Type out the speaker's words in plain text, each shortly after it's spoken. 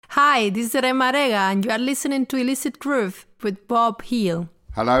Hi, this is Rema Rega, and you are listening to Illicit Groove with Bob Hill.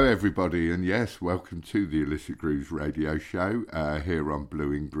 Hello everybody, and yes, welcome to the Illicit Grooves radio show here on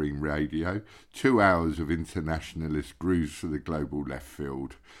Blue and Green Radio. 2 hours of internationalist grooves for the global left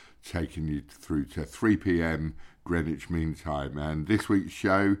field, taking you through to 3 p.m. Greenwich Mean Time. And this week's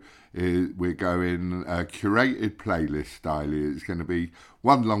show, we're going curated playlist style. It's going to be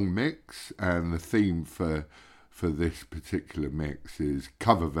one long mix, and the theme for this particular mix is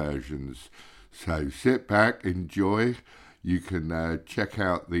cover versions. So sit back, enjoy. You can check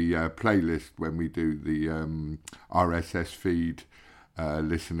out the playlist when we do the RSS feed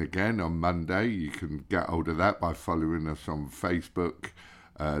listen again on Monday. You can get hold of that by following us on Facebook,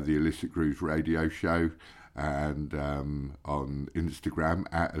 the Illicit Grooves Radio Show, and on Instagram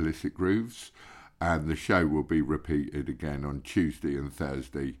at Illicit Grooves. And the show will be repeated again on Tuesday and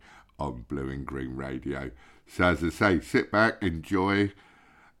Thursday on Blue and Green Radio. So as I say, sit back, enjoy,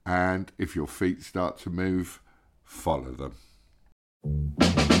 and if your feet start to move, follow them.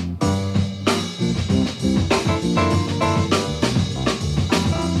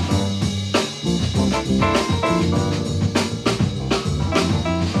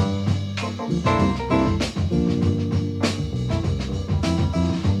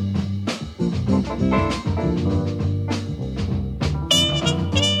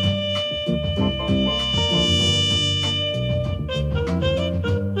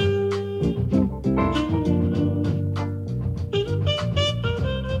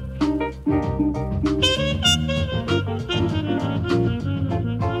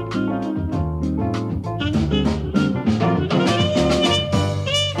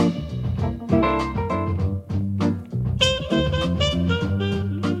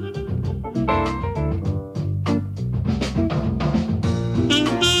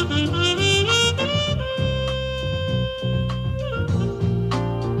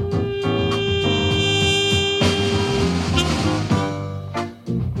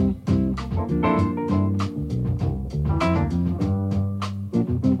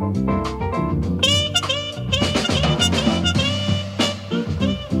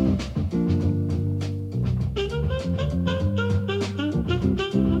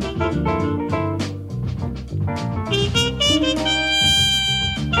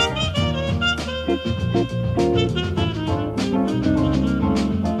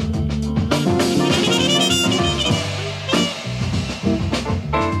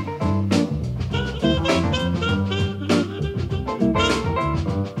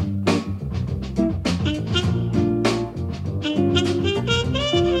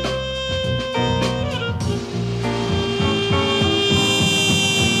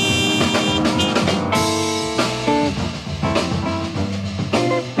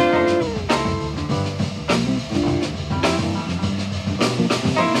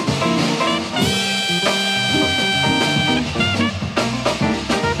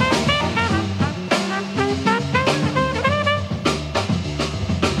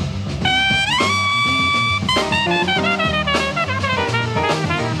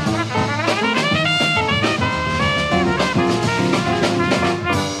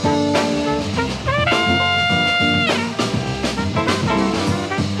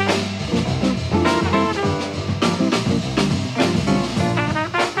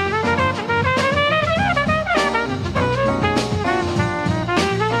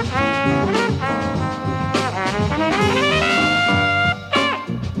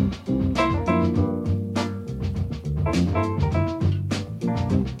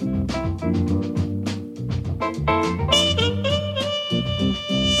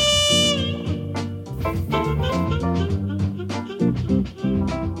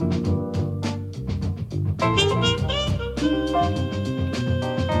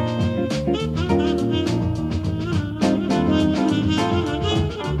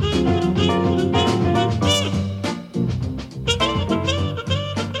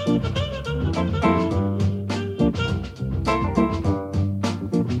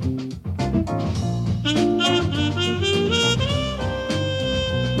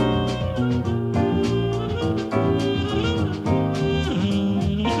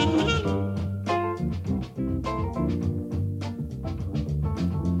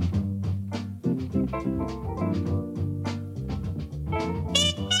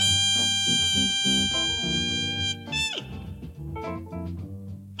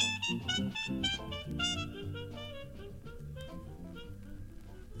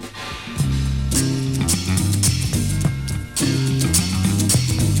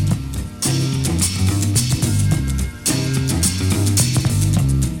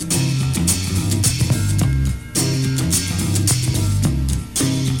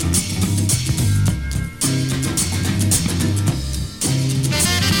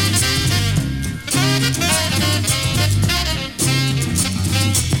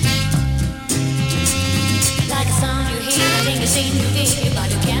 here, but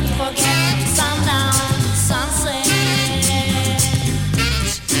you can't forget sundown, sunset.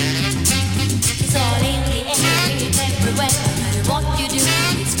 It's all in the air, it's everywhere. No matter what you do,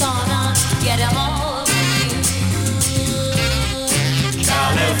 it's gonna get a hold of you.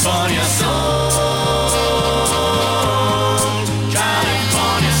 California soul,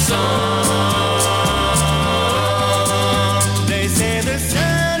 California soul. They say the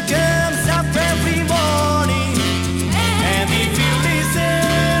sun comes up every morning, and if you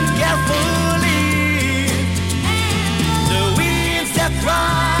listen carefully, the winds that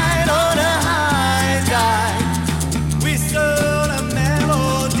ride on a high sky whistle a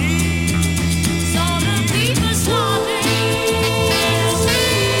melody. So the people's wondering,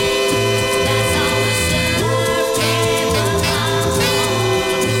 that's how the surf came around to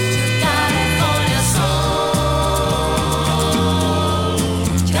California soul,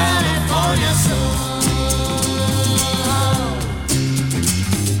 California soul.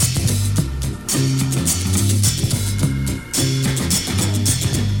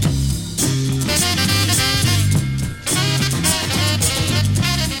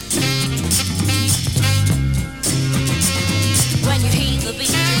 When you hear the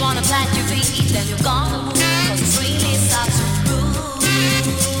beat, you wanna plant your feet, then you're gonna move, 'cause it's really starts to groove.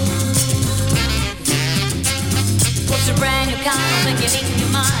 Puts a brand new kind of thinking in your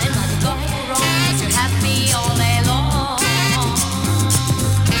mind, not to go wrong, 'cause you're happy all day long.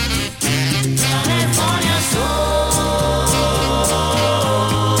 California soul,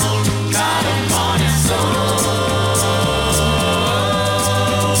 California soul.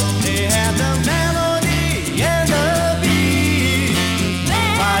 They have the melody and the beat,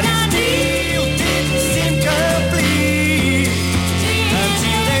 but it still didn't seem complete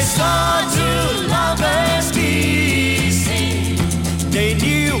until they saw two lovers kissing. They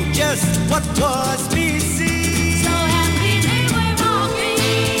knew just what was missing. So happy they were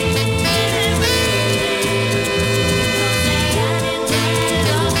rocking, 'cause they had it made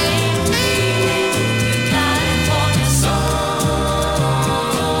of California soul,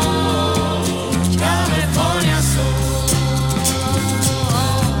 California soul.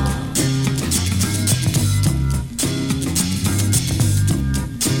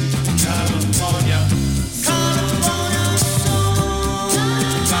 California, California soul,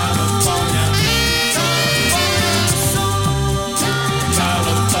 California, California soul,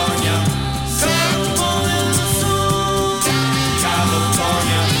 California, California soul,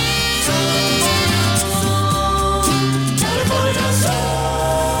 California, California soul.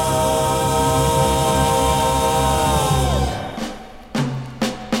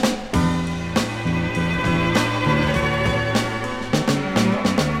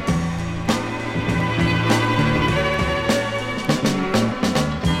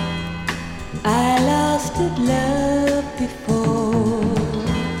 I lost it love before,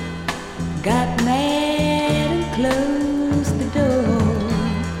 got mad and closed the door,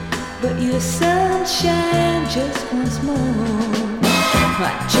 but your sunshine just once more.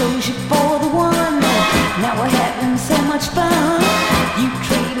 I chose you for the one, now we're having so much fun. You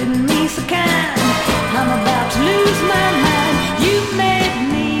treated me so kind, I'm about to lose my mind. You made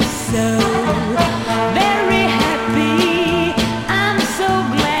me so very happy. I'm so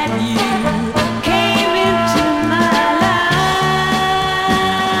glad you came into my life.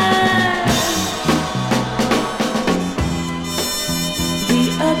 The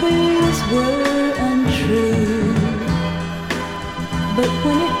others were untrue, but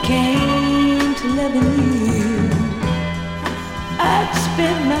when it came to loving you, I'd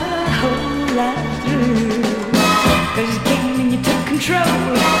spend my whole life through. 'Cause you came and you took control,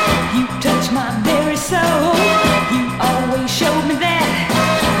 you touched my very soul. You always showed me that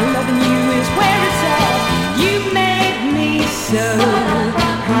loving you is where it's at. You made me so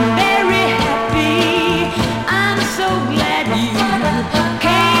very happy. I'm so glad you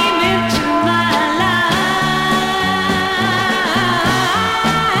came into my life.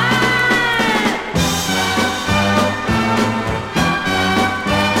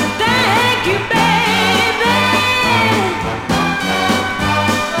 Thank you, baby.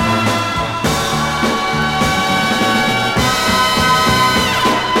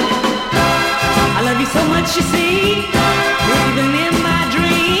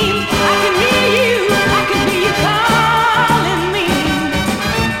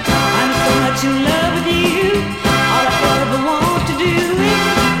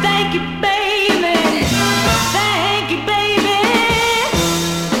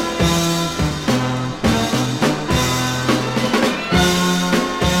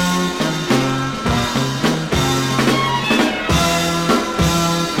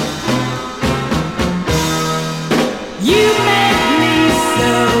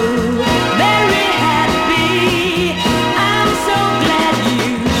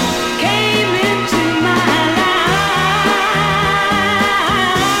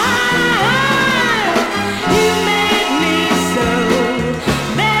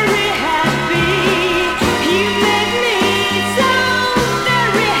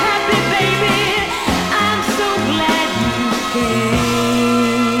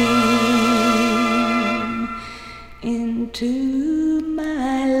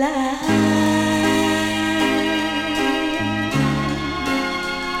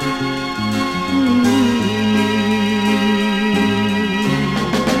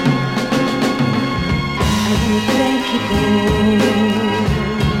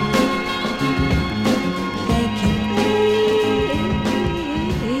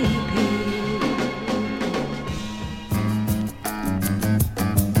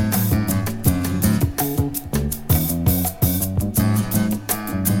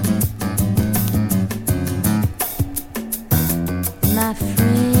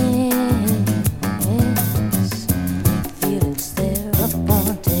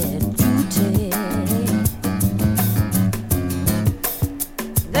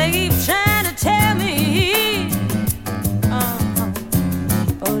 keep trying to tell me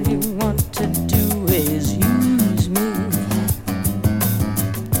all you want to do is use me.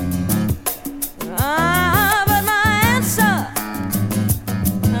 But my answer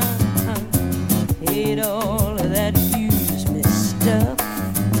hate all of that use me stuff.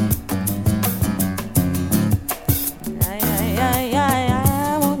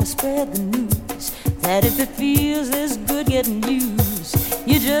 I wanna spread the news that if it feels as good getting used,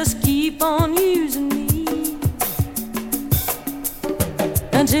 you just keep on using me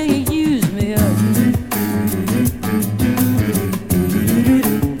until you use me up.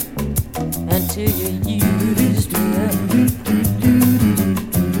 Until you use me up.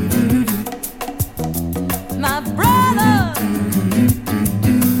 My brother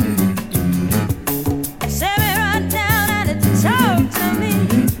sat me right down and talk to me.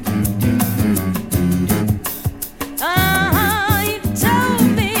 He told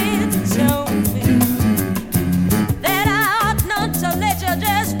me that I ought not to let you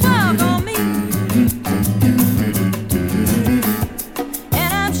just walk on me.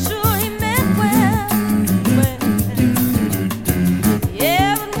 And I'm sure he meant well.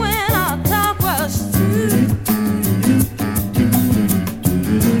 Yeah, but when our talk was through,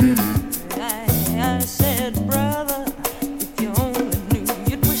 I said, brother, if you only knew,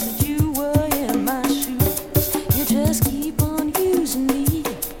 you'd wish that you were in my shoes. You just keep on using me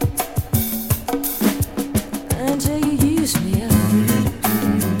until you use me up.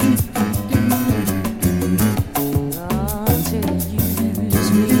 Until you use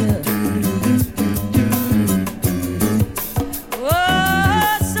me up. Oh,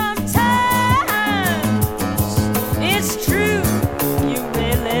 sometimes it's true, you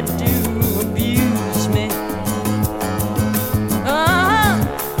really do abuse me.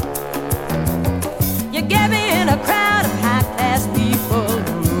 You get me in a crowd of high-class people,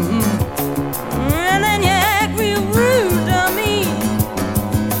 and then you act real rude to me.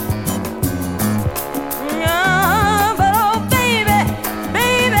 But oh baby,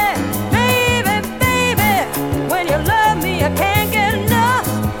 baby, baby, baby, when you love me, I can't get enough.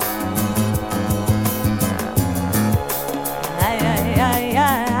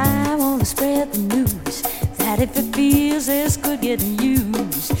 I wanna spread the news that if it feels as good getting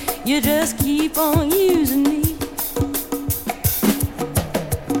used, you just keep on using me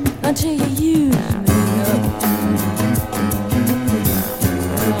until you use me up.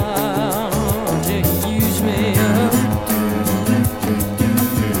 Until you use me up.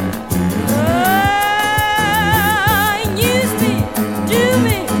 Use me, do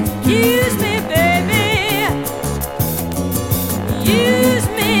me, use me, baby. Use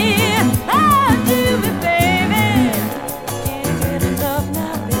me, do me, baby. Can't get enough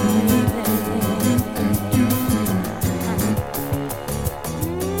now, baby.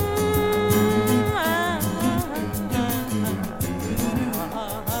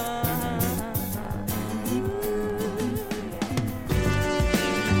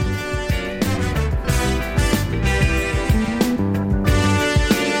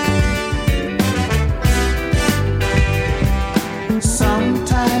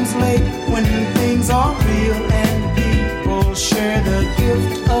 Sometimes late when things are real and people share the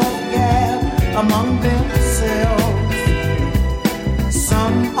gift of gab among themselves.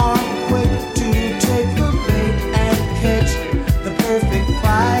 Some are quick to take the bait and catch the perfect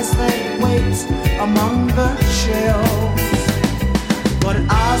prize that waits among the shells. But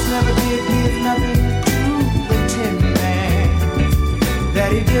ours never did give nothing to the tin man that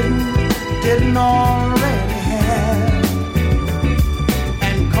he didn't already have.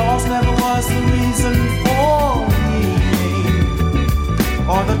 Cause never was the reason for healing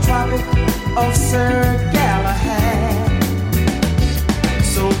or the Tropic of Sir Galahad.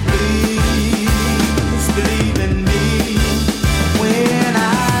 So please believe in me when I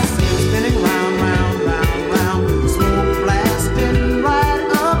see you spinning round, round, round, round, smoke blasting right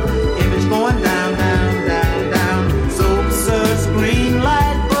up, image going down, down, down, down, so absurd green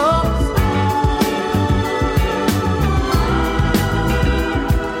light bulbs.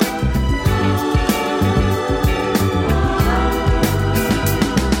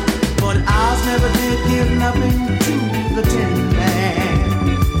 Never did give nothing to the tin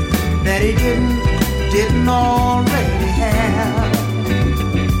man that he didn't already have.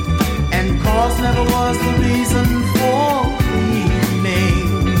 And cause never was the reason for the evening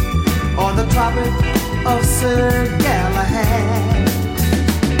or the Tropic of Sir Galahad.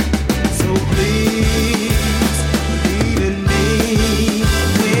 So please believe in me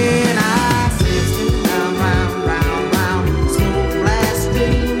when I say it's round, round, round, round, smoke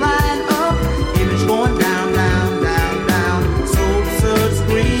blasting right up, image going down, down, down, down, so absurd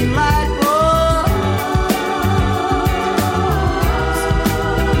green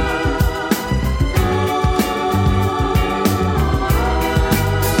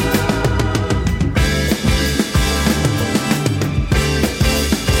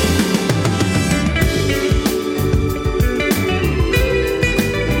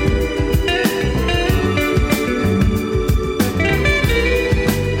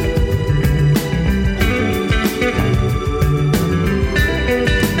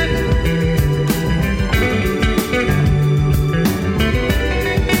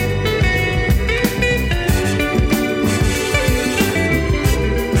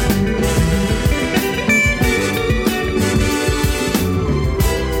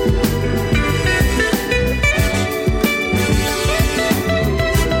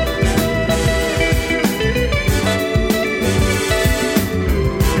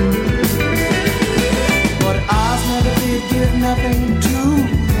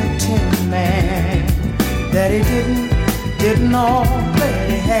man that he didn't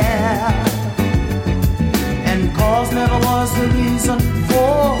already have. And cause never was the reason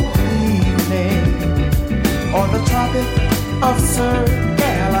for evening or the Tropic of Sir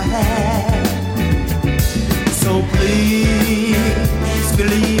Galahad. So please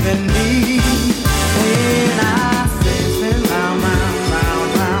believe in me when I say spin round, round, round,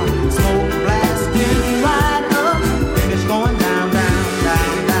 round, smoke blasting right up, finish going down, down,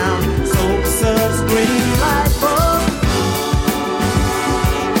 down, down, soap suds green light bulb.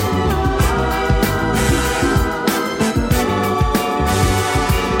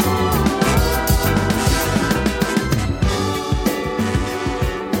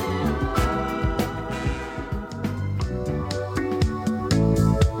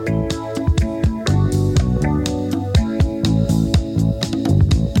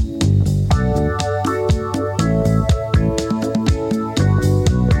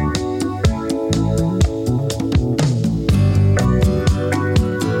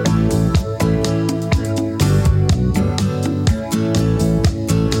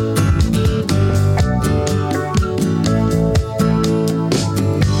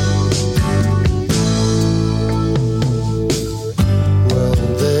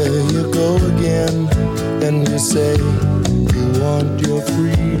 Say you want your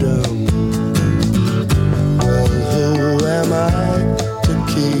freedom. Well, who am I to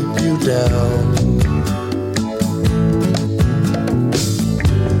keep you down?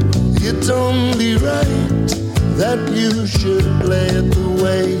 It's only right that you should play it the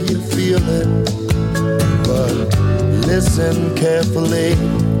way you feel it. But listen carefully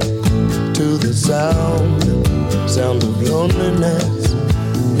to the sound of loneliness,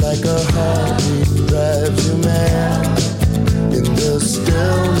 like a heartbeat drives you mad in the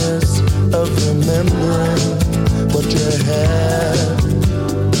stillness of remembering what you had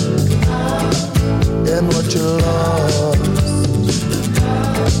and what you lost,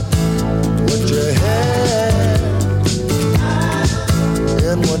 what you had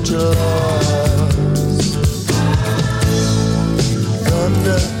and what you lost.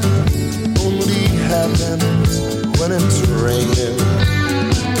 Thunder only happens when it's raining.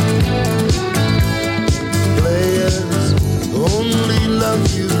 Players only love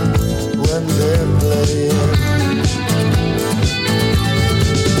you when they're playing.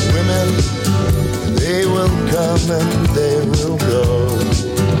 Women, they will come and they will go.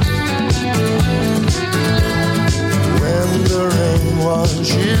 When the rain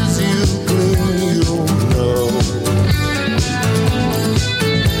washes you clean, you'll know.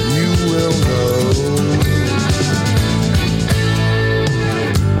 You will know.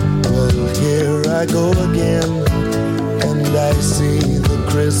 Well, here I go again, and I see the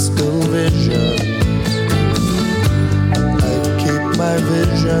crystal visions. I keep my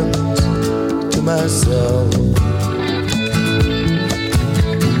visions to myself.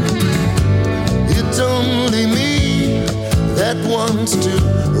 It's only me that wants to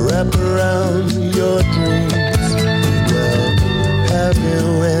wrap around your dreams. Well, have you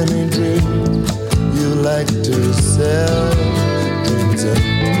any dreams you like to sell? Dreams of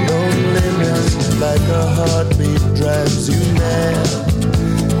loneliness, like a heartbeat drives you mad.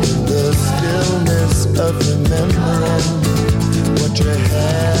 In the stillness of remembering what you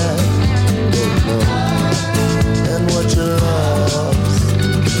had, and what you lost,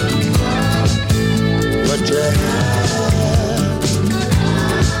 what you had,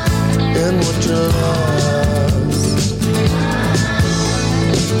 and what you lost.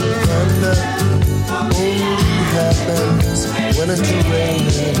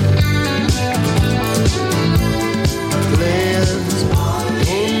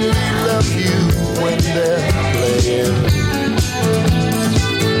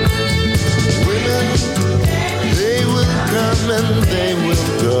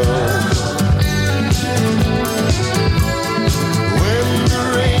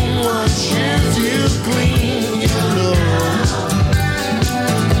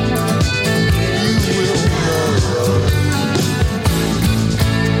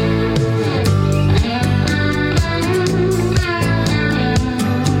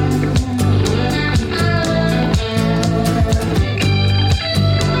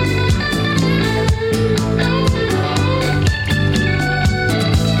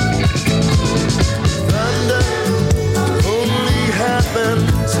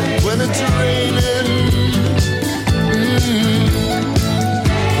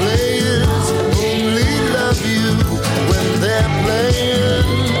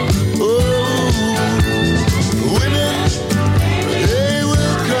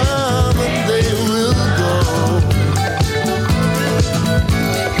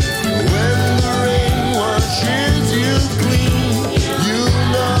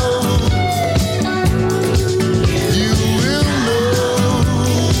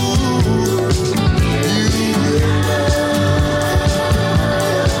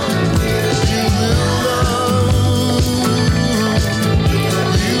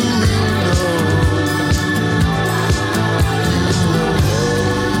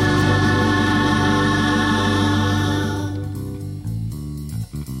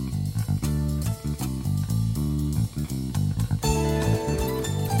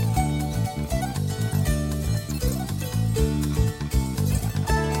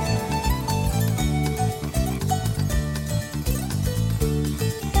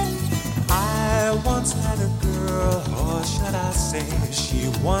 once had a girl, or should I say, she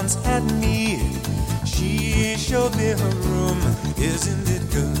once had me. She showed me her room, isn't it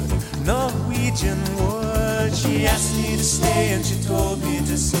good? Norwegian wood. She asked me to stay and she told me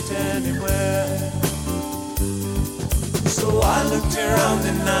to sit anywhere. So I looked around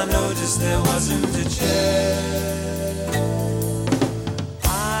and I noticed there wasn't a chair.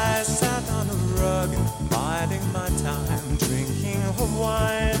 I sat on a rug, biding my time, drinking her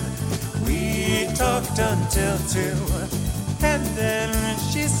wine. We talked until 2, and then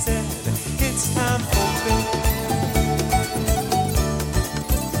she said, it's time for bed.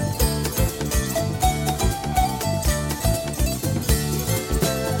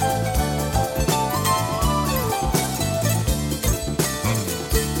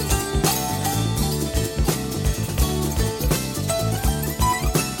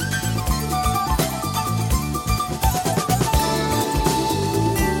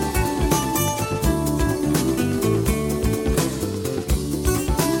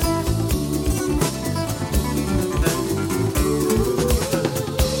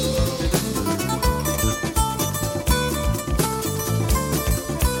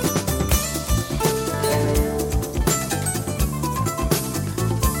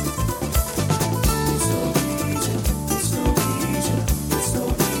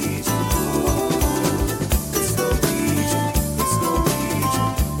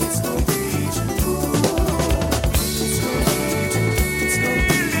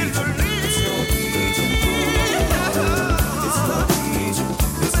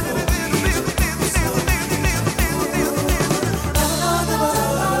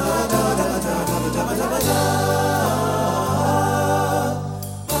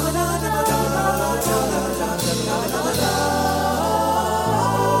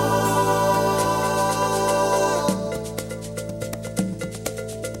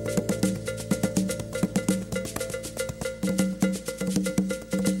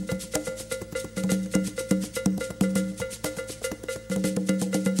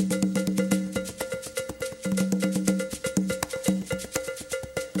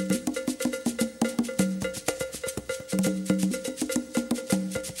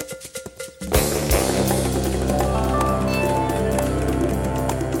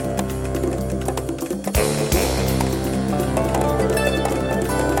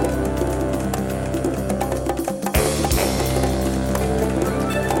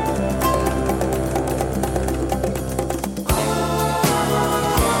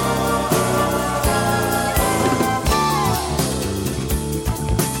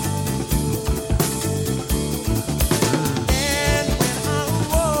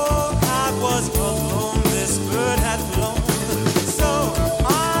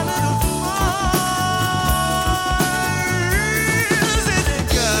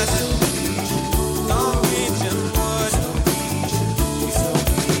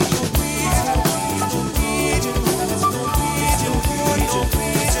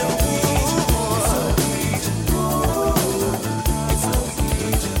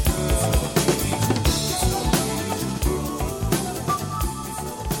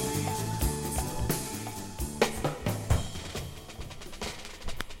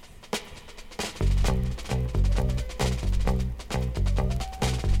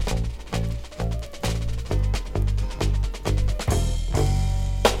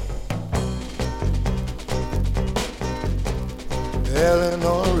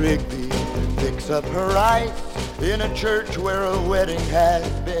 Up her eyes in a church where a wedding has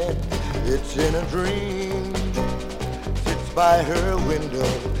been. It's in a dream. Sits by her window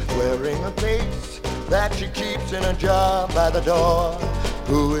wearing a face that she keeps in a jar by the door.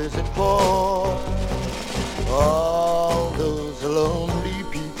 Who is it for? All those lonely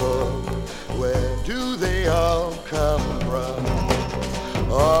people. Where do they all come from?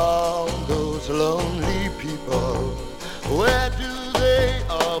 All those lonely people. Where do they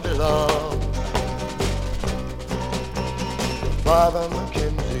all belong? Father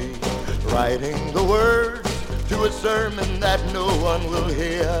Mackenzie, writing the words to a sermon that no one will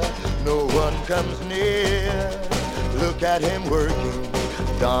hear, no one comes near. Look at him working,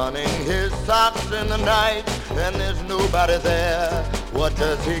 donning his socks in the night, and there's nobody there. What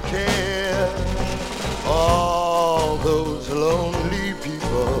does he care? All those lonely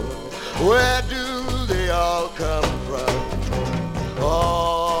people, where do they all come from?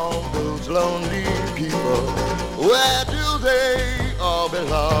 All those lonely people, where do they all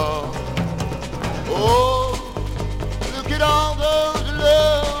belong? Oh, look at all those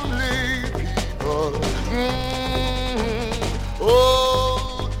lonely people.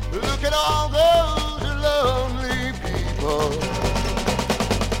 Oh, look at all those lonely people.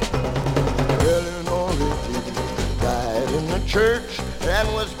 Well, church and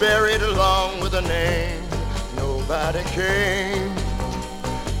was buried along with a name. Nobody came.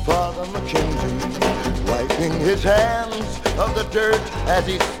 Father Mackenzie, wiping his hands of the dirt as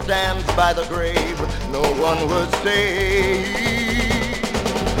he stands by the grave, no one would say.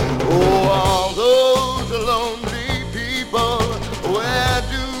 Oh, all those lonely people, where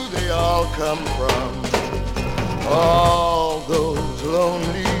do they all come from? All those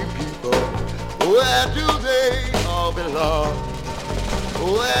lonely people, where do they all belong?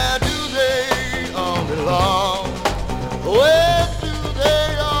 Where do they all belong? Where do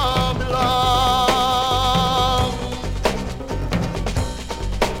they all belong?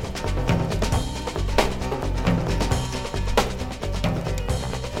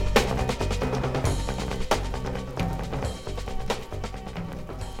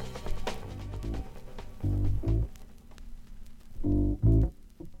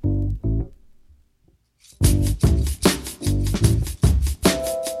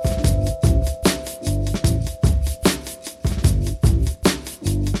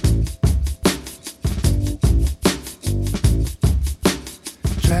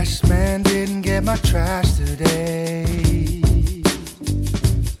 Trash man didn't get my trash today.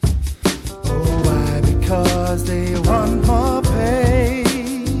 Oh, why? Because they want more pay.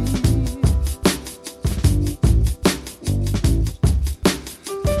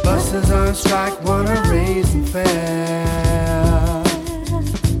 Buses on strike wanna raise the fare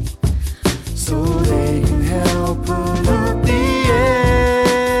so they can help pollute the air.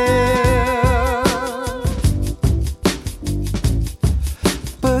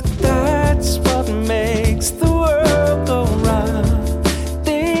 But that's what makes the world go round.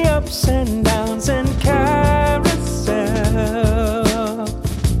 The ups and downs and carousel.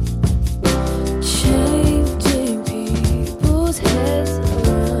 Changing people's heads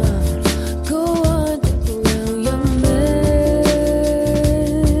around. Go underground, young man.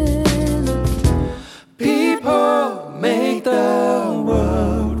 People make the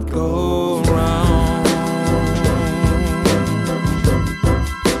world go round.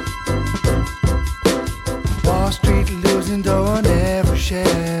 Wall Street losing dough on every shelf.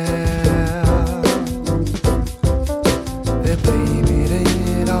 They're blaming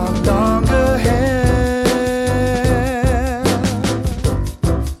it on longer hair.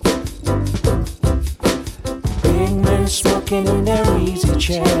 Big men smoking in their easy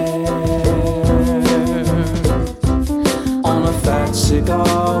chair on a fat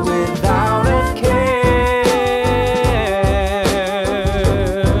cigar without a care.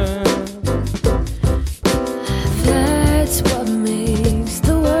 That's what makes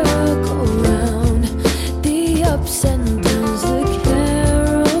the world go round. The ups and downs, the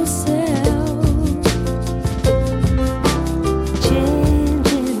carousel.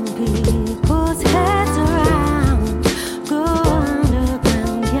 Changing people's heads around. Go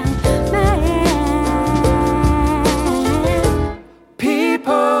underground, young man.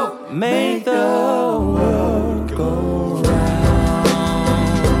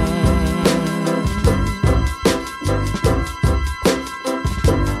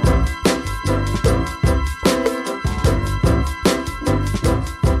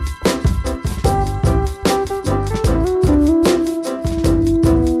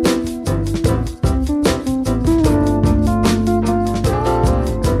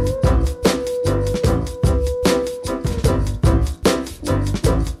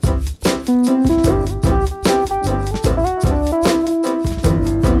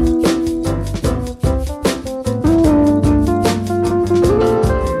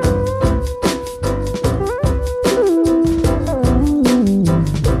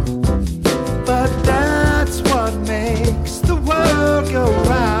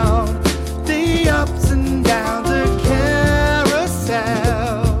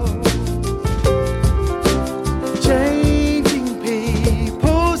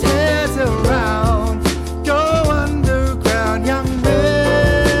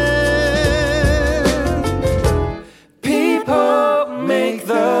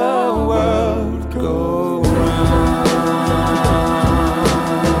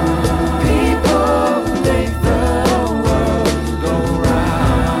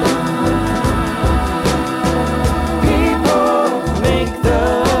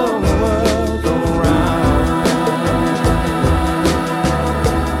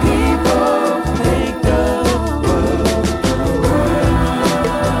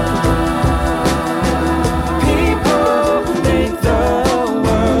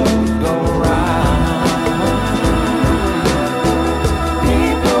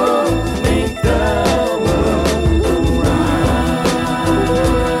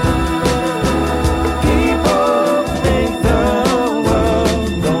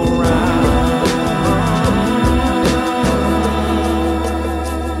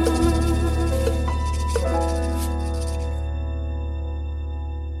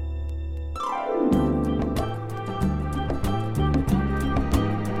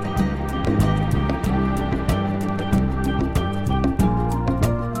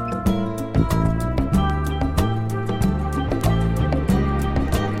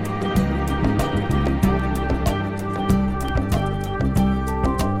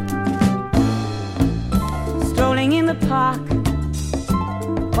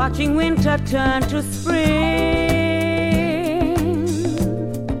 watching winter turn to spring,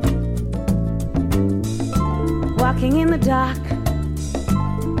 walking in the dark,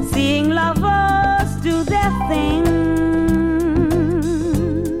 seeing lovers do their thing.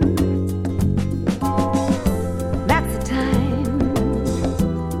 That's the time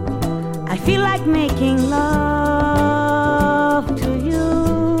I feel like making love to you.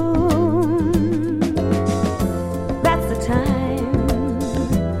 That's the time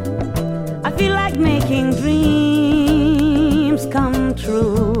I feel like making dreams come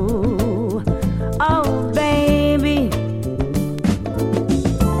true. Oh, baby,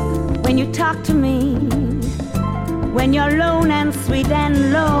 when you talk to me, when you're lone and sweet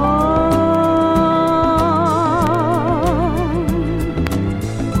and low,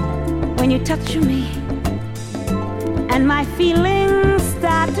 when you touch me and my feelings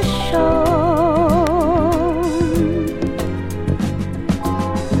start to show,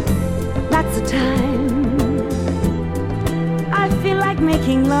 that's the time I feel like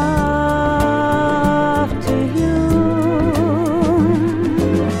making love to you.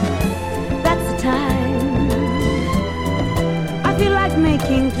 That's the time I feel like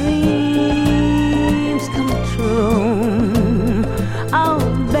making dreams come true. Oh,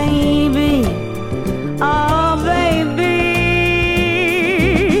 baby, oh, baby,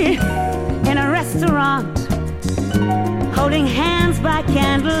 in a restaurant, holding hands by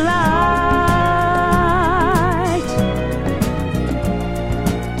candlelight,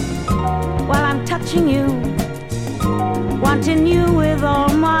 while I'm touching you, wanting you with all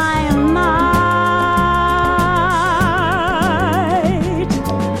my might.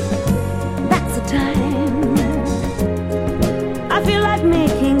 That's the time I feel like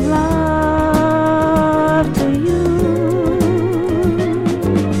making love to you.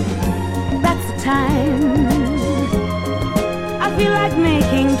 That's the time I feel like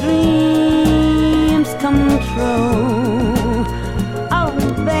making dreams come true. Oh,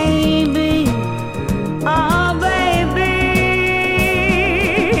 baby, oh, baby,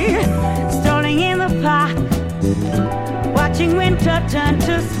 strolling in the park, watching winter turn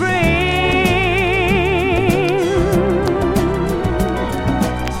to spring,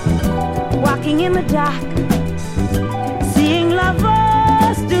 walking in the dark, seeing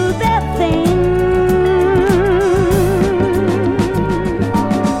lovers do their thing.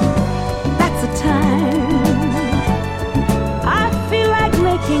 That's the time I feel like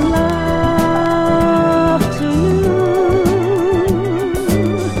making love to you.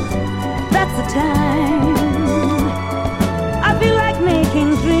 That's the time I feel like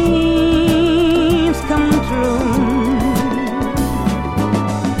making dreams come true.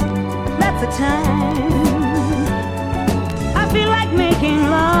 That's the time I feel like making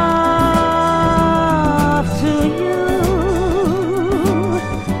love to you.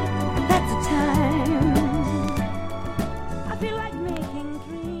 That's the time I feel like making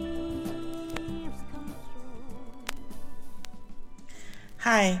dreams come true.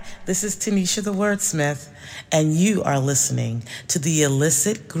 Hi, this is Tanisha the Wordsmith, and you are listening to the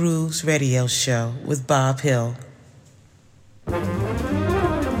Illicit Grooves Radio Show with Bob Hill.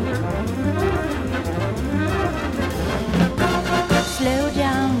 Slow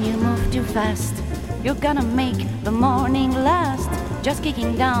down, you move too fast. You're gonna make the morning last. Just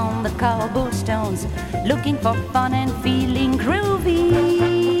kicking down the cobblestones, looking for fun and feeling groovy.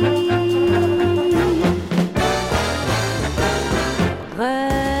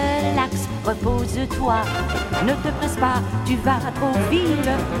 Relax, repose-toi, ne te presse pas, tu vas trop vite.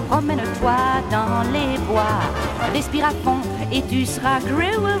 Promène-toi dans les bois, respire à fond et tu seras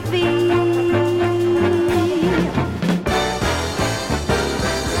groovy.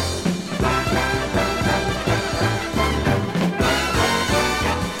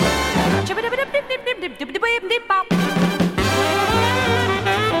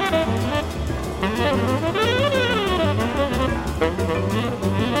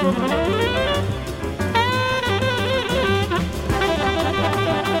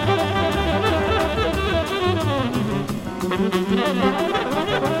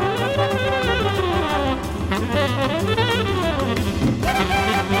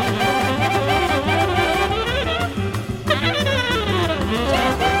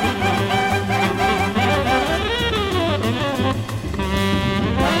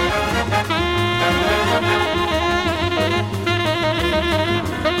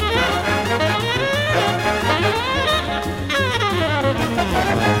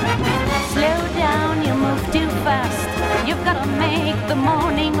 The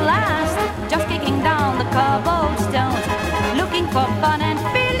morning last, just kicking down the cobblestones, looking for fun and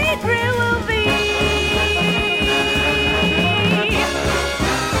feeling groovy.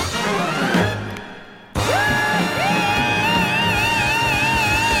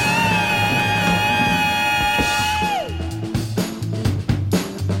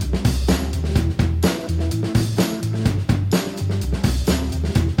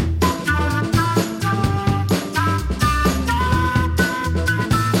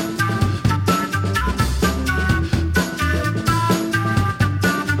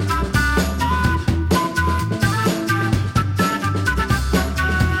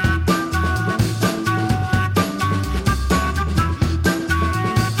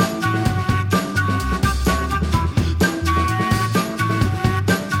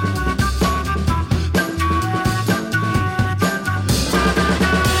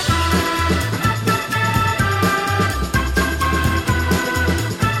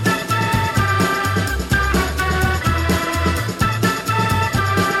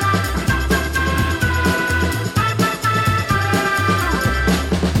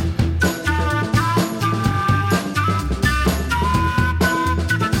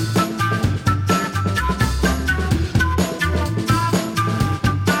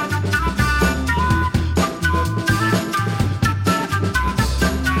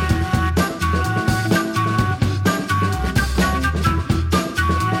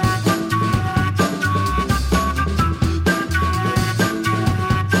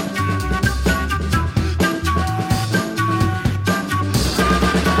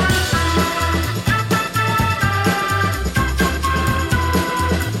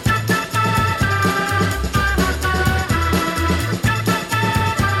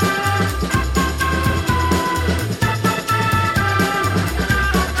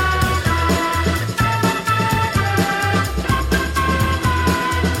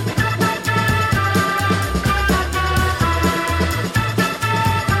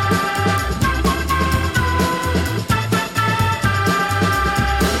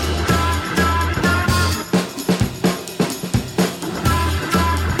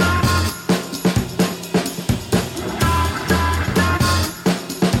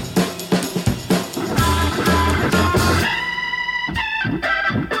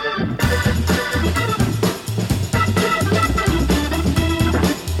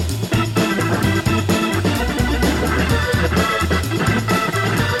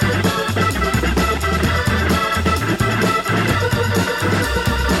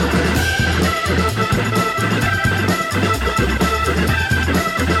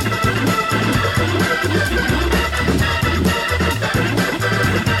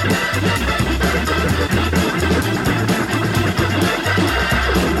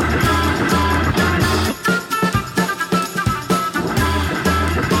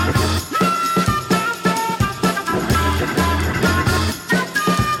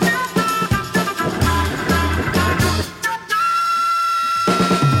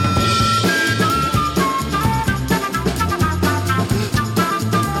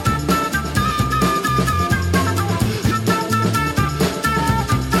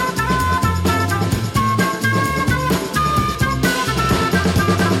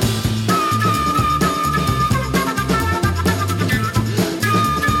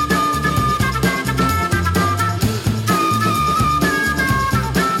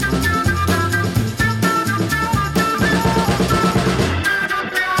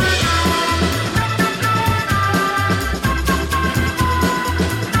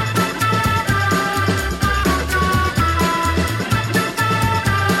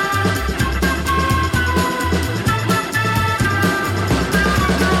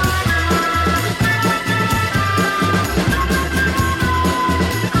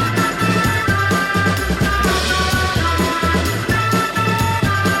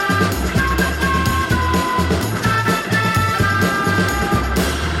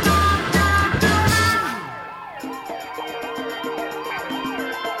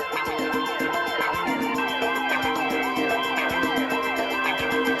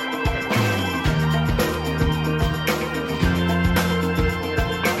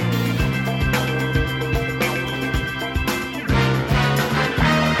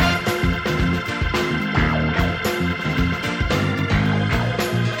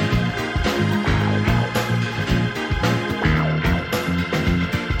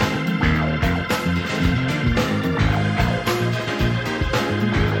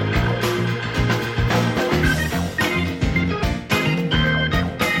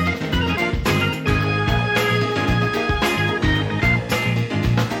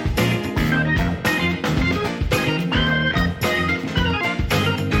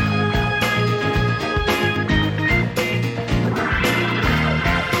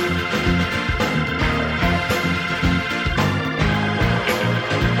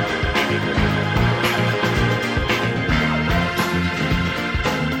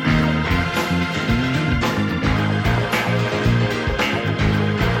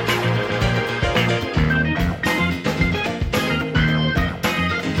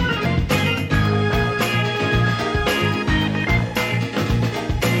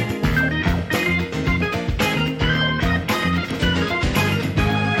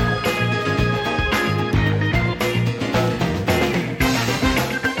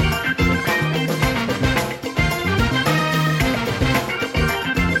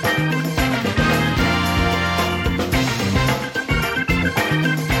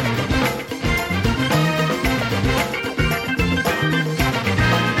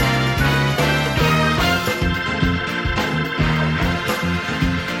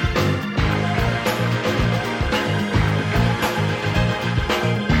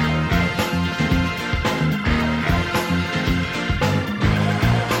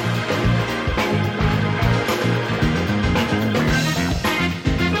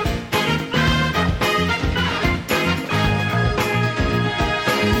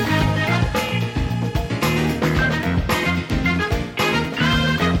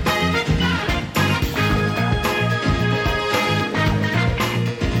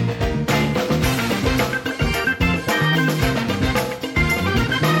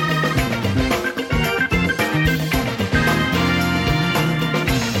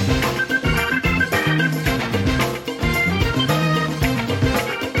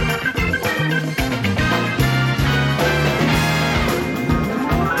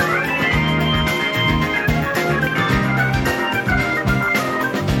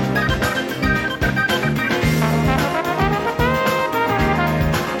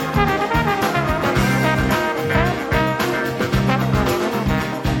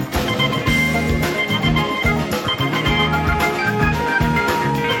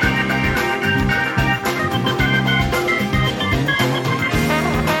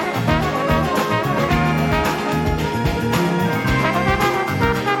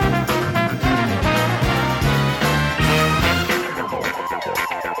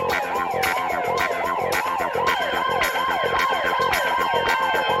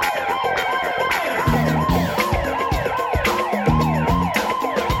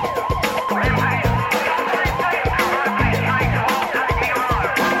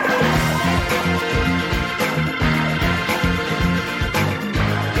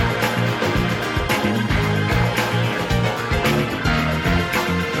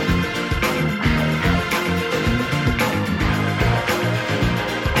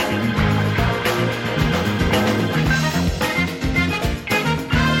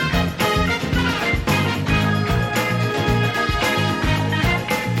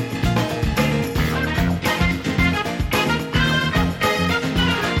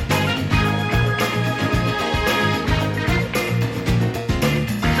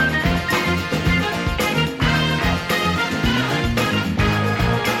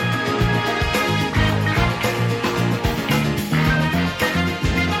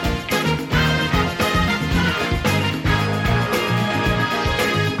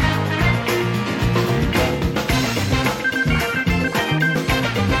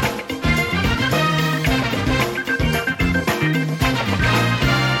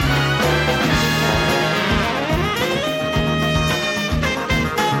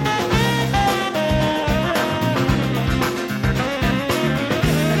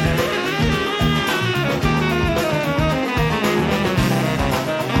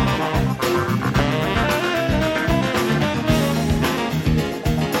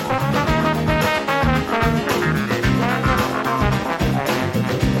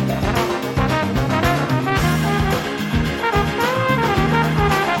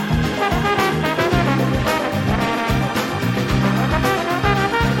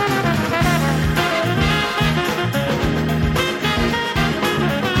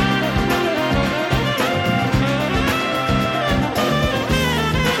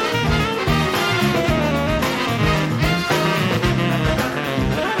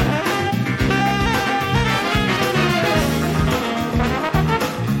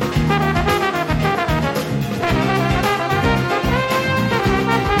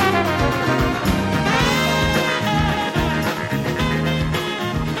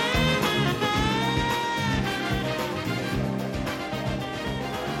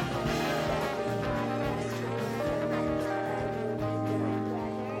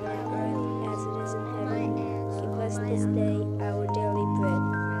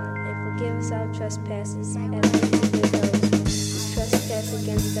 forgive us our trespasses, as we forgive those who trespass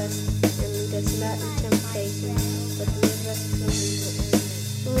against us, and lead us not in temptation, but deliver us from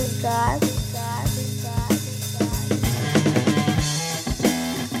evil. Who is God?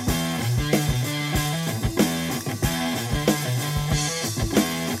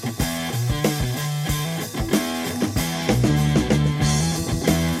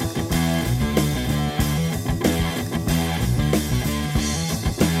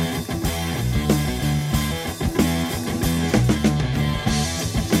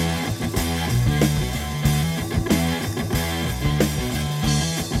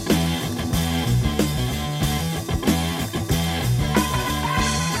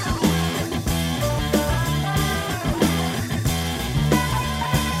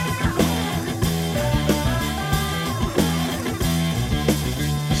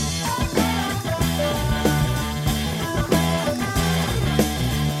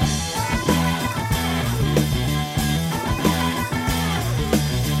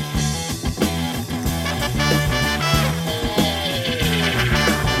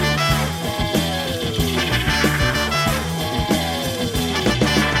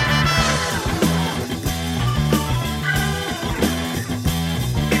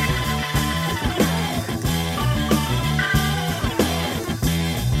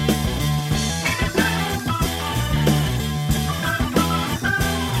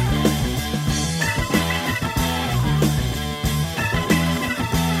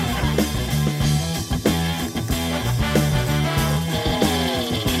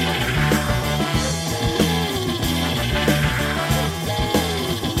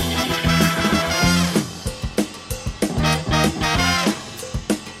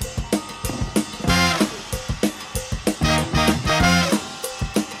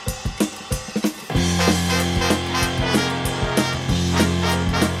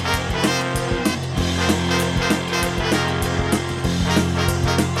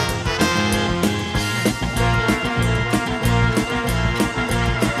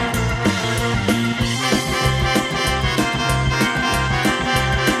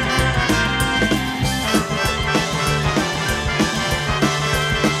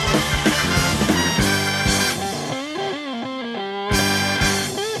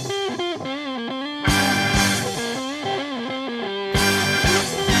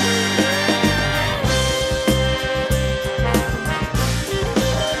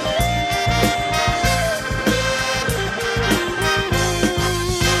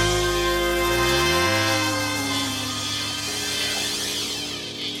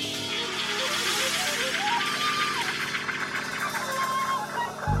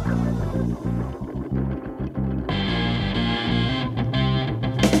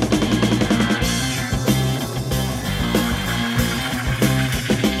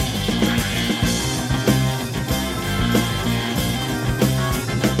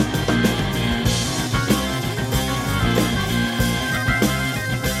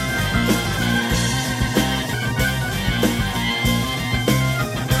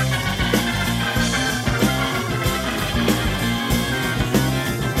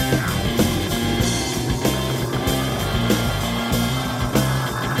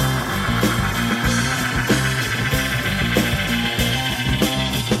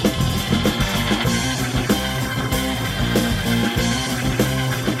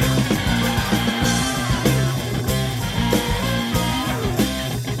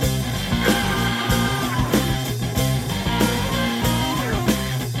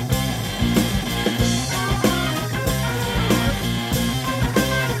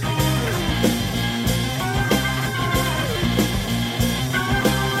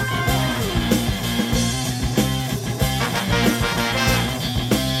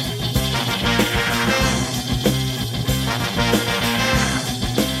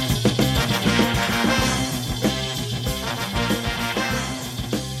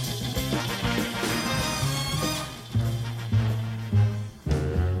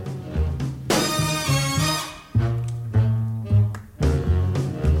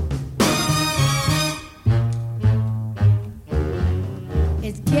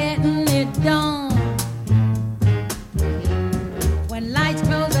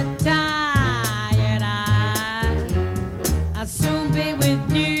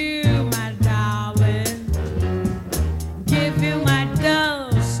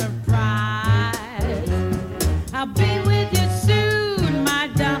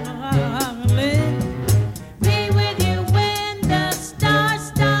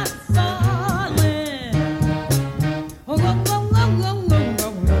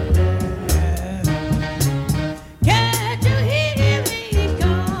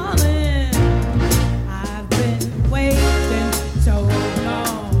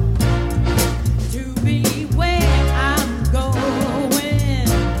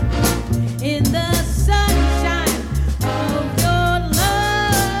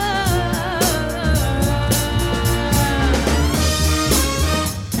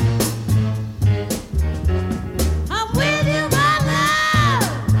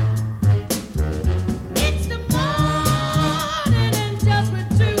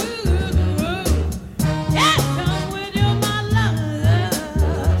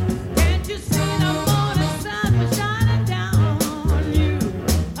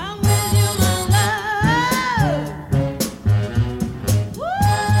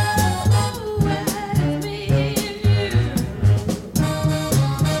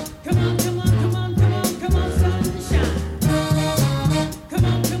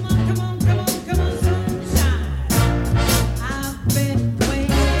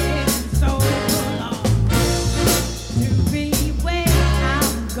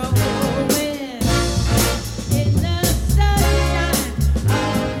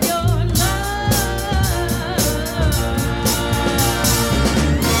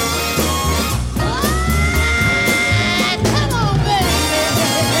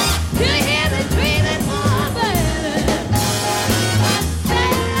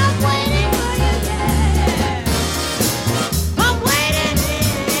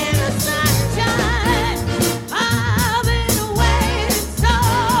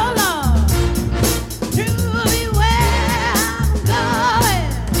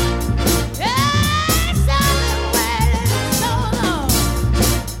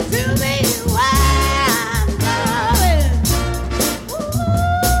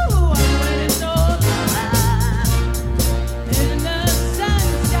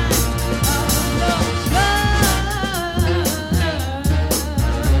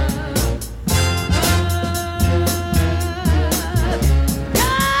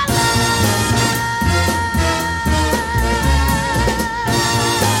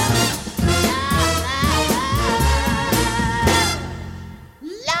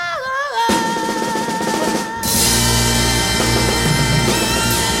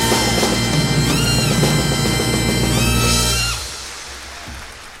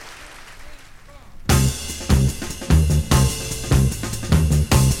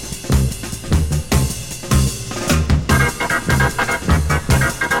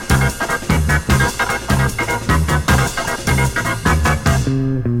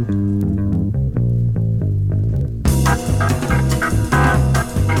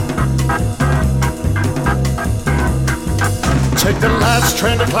 Take the last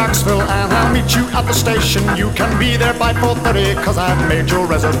train to Clarksville and I'll meet you at the station. You can be there by 4:30 cause I've made your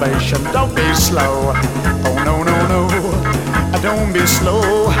reservation. Don't be slow, oh no, no, no. Don't be slow,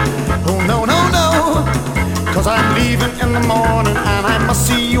 oh no, no, no. Cause I'm leaving in the morning and I must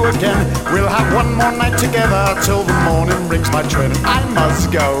see you again. We'll have one more night together till the morning rings my train. And I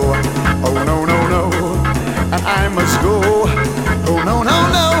must go, oh no, no, no. And I must go, oh no, no,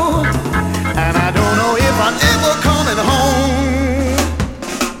 no. And I don't know if I'm ever coming home.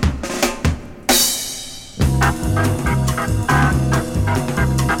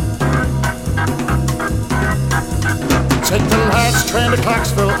 Take the last train to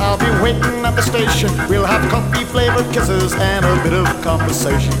Clarksville, I'll be waiting at the station. We'll have coffee-flavored kisses and a bit of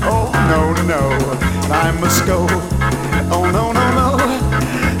conversation. Oh, no, no, no, and I must go. Oh, no, no, no,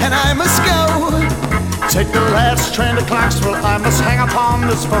 and I must go. Take the last train to Clarksville, I must hang up on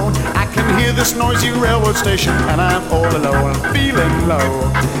this phone. I can hear this noisy railroad station and I'm all alone. I'm feeling low.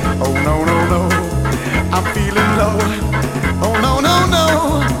 Oh, no, no, no, I'm feeling low. Oh, no, no, no,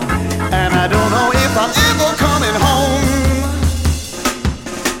 and I don't know if I'm ever coming home.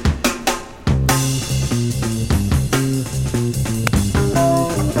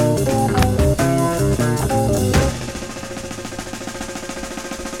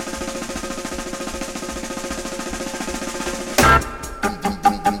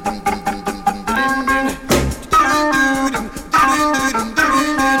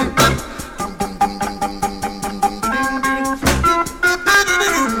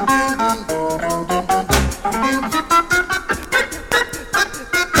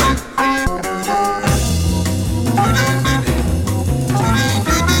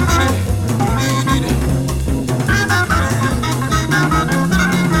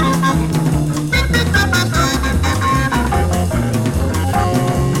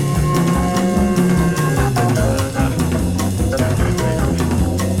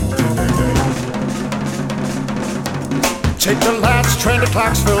 Take the last train to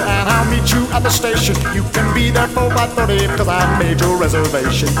Clarksville and I'll meet you at the station. You can be there for by 30 because I've made your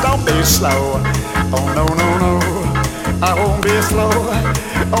reservation. Don't be slow, oh no, no, no, I won't be slow,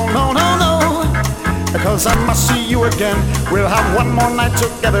 oh no, no, no, because I must see you again. We'll have one more night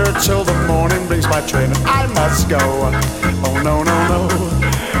together till the morning brings my train. I must go, oh no, no, no,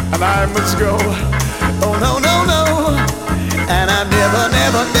 and I must go, oh no, no, no, and I'm never,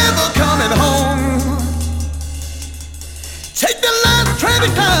 never, never coming home. Take the last train to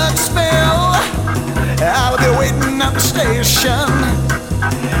Clarksville, I'll be waiting at the station.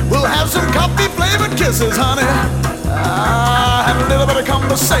 We'll have some coffee-flavored kisses, honey, and a little bit of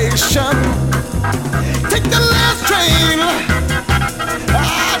conversation. Take the last train,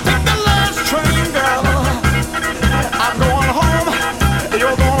 take the last train, girl. I'm going home,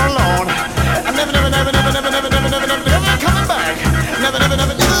 you're going alone. I'm never, never, never, never, never, never, never, never, never, never coming back. Never, never,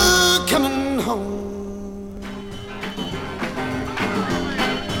 never, never coming home.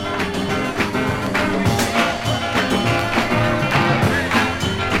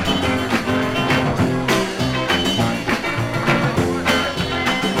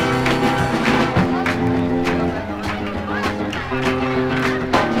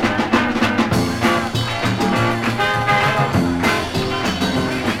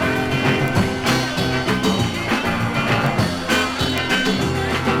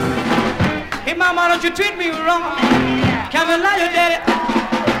 Mama, don't you treat me wrong. Come and lie your daddy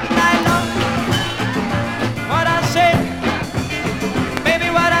night long. What I say, baby,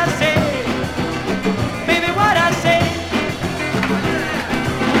 what I say, baby, what I say.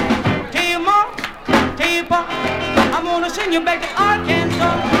 Tell you mom, tell you pop, I'm gonna send you back to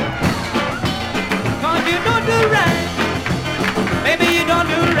Arkansas. Cause you don't do right, baby, you don't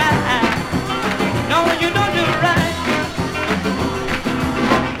do right. No, you don't do right.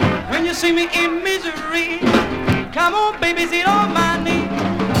 When you see me in misery, come on, baby, sit on my knee.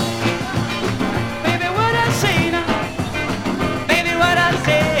 Baby, what I say now? Baby, what I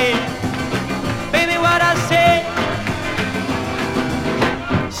say? Baby, what I say?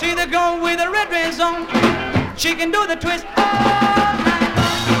 See the girl with the red dress on, she can do the twist all night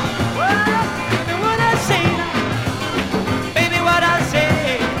long. Baby, what I say now? Baby, what I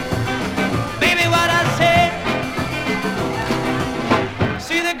say? Baby, what I say?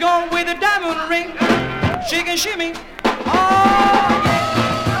 See the girl with the diamond ring, she can shimmy. Oh, yeah.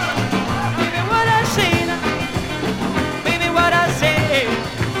 Baby, what I say now? Baby, what I say?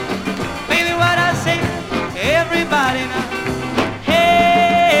 Baby, what I say? Everybody now.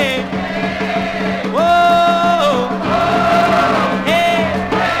 Hey, whoa, hey,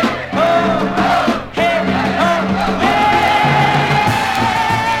 oh, hey, oh, hey.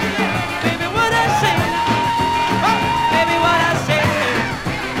 Baby, what I say now? Oh, baby, what I say?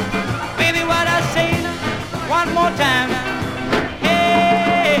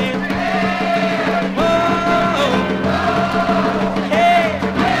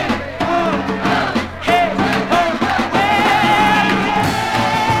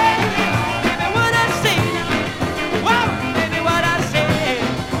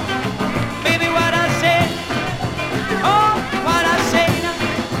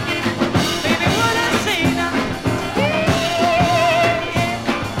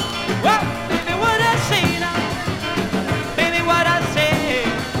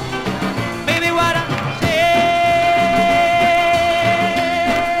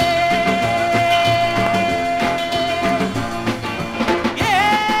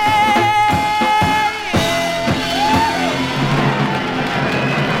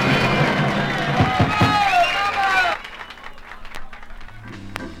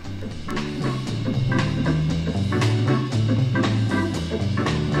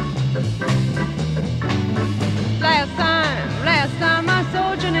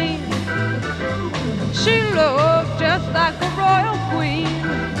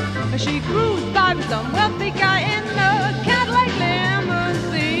 She cruised by with some wealthy guy in a Cadillac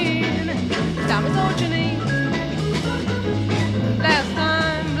limousine. This time I saw Janine.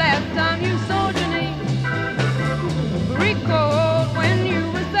 Last time you saw Janine. Recalled when you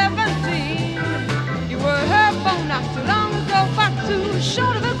were 17. You were her phone not too long ago, but too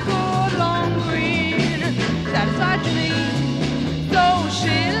short of a good long green. Satisfied Janine. So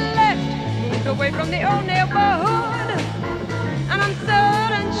she left, moved away from the old neighborhood, and I'm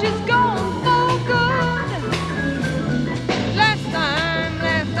certain she's gone for good. Last time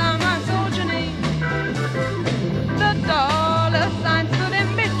I saw Janine, the dollar sign stood in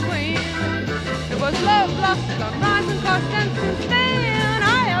between. It was love lost on rising cost, and since then I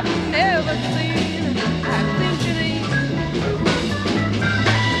have never seen Janine.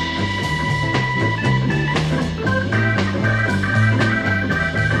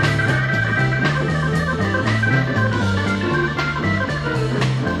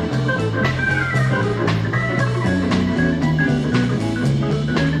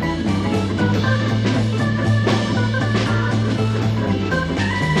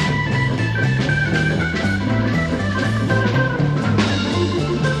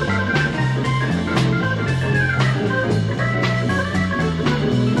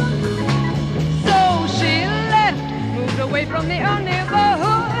 From the old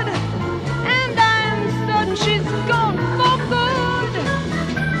neighborhood, and I'm certain she's gone for good.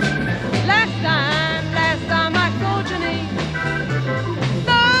 Last time I saw Janine,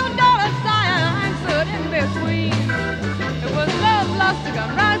 the dollar sign stood in between. It was love lost, a gun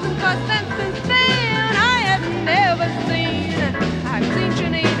rising cost, and since then I have never seen. I haven't seen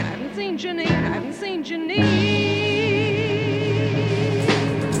Janine, I haven't seen Janine, I haven't seen Janine.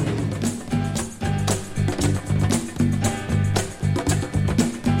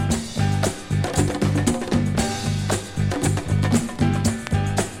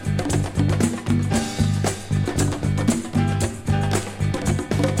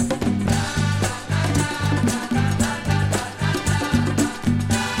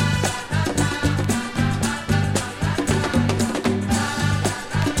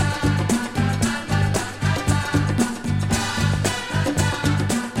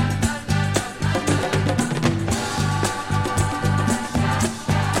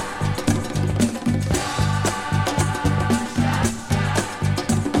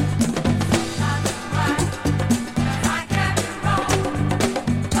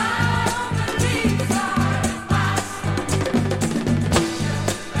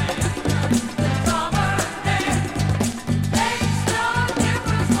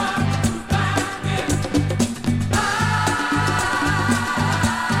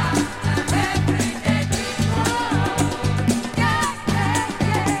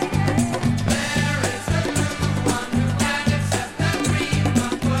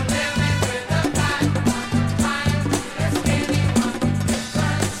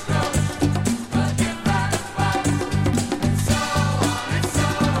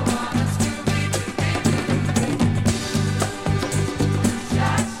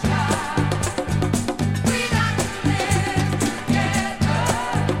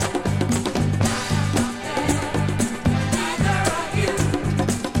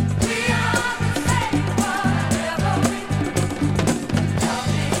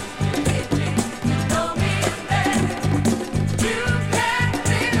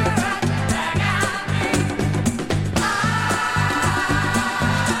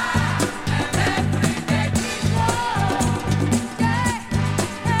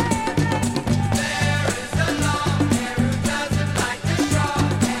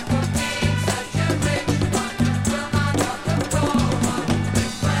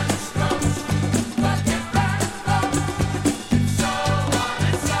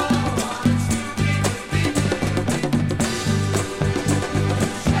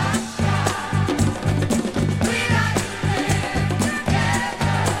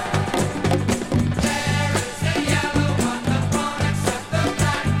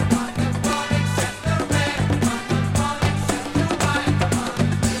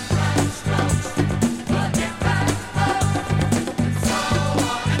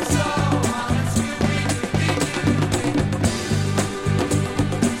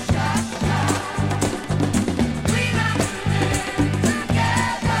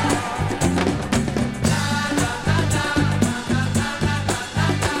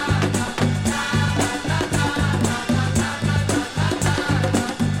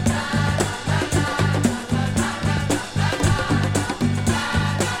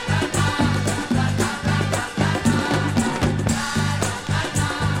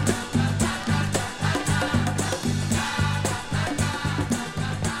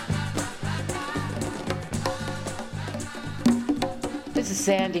 This is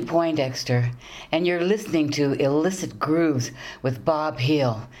Sandy Poindexter, and you're listening to Illicit Grooves with Bob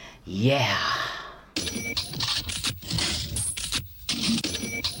Hill. Yeah.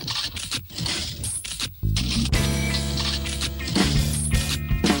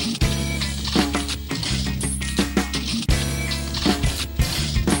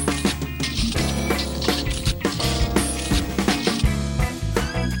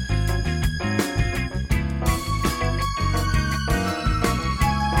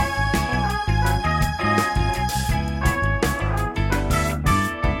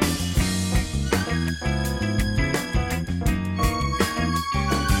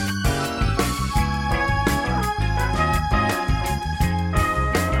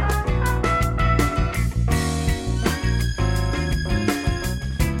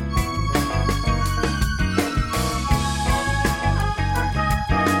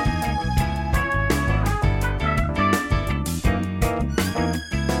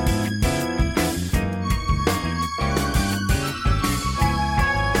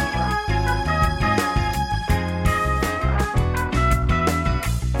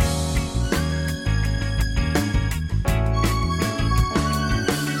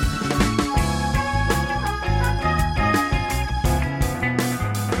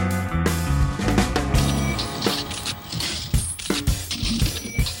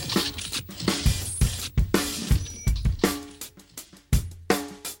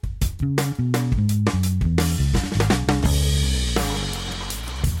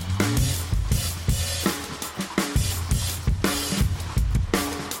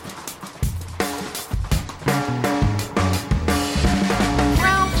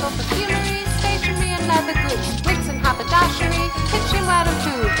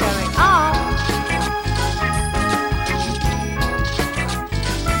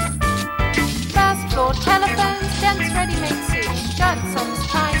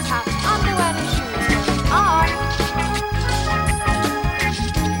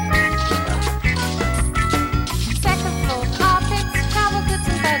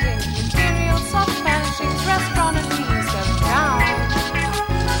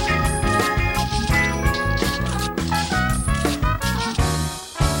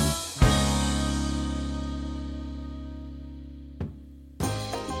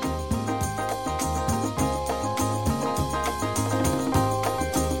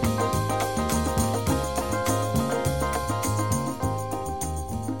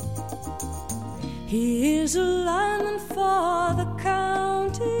 He is a lineman for the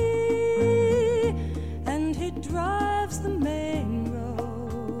county, and he drives the main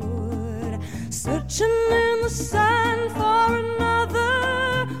road, searching in the sand for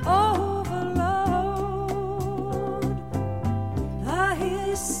another overload. I hear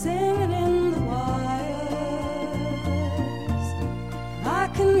you singing in the wires, I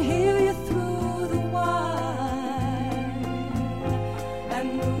can hear you through the wine,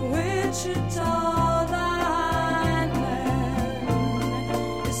 and the Wichita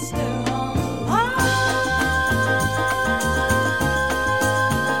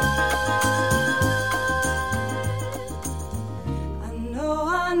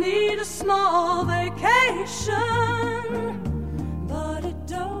small vacation, but it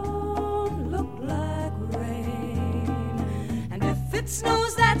don't look like rain. And if it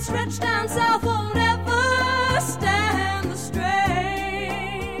snows, that stretch down south won't ever stand the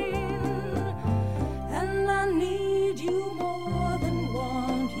strain. And I need you more than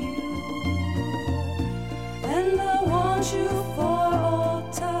want you, and I want you for all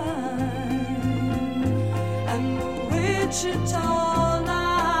time. And the Wichita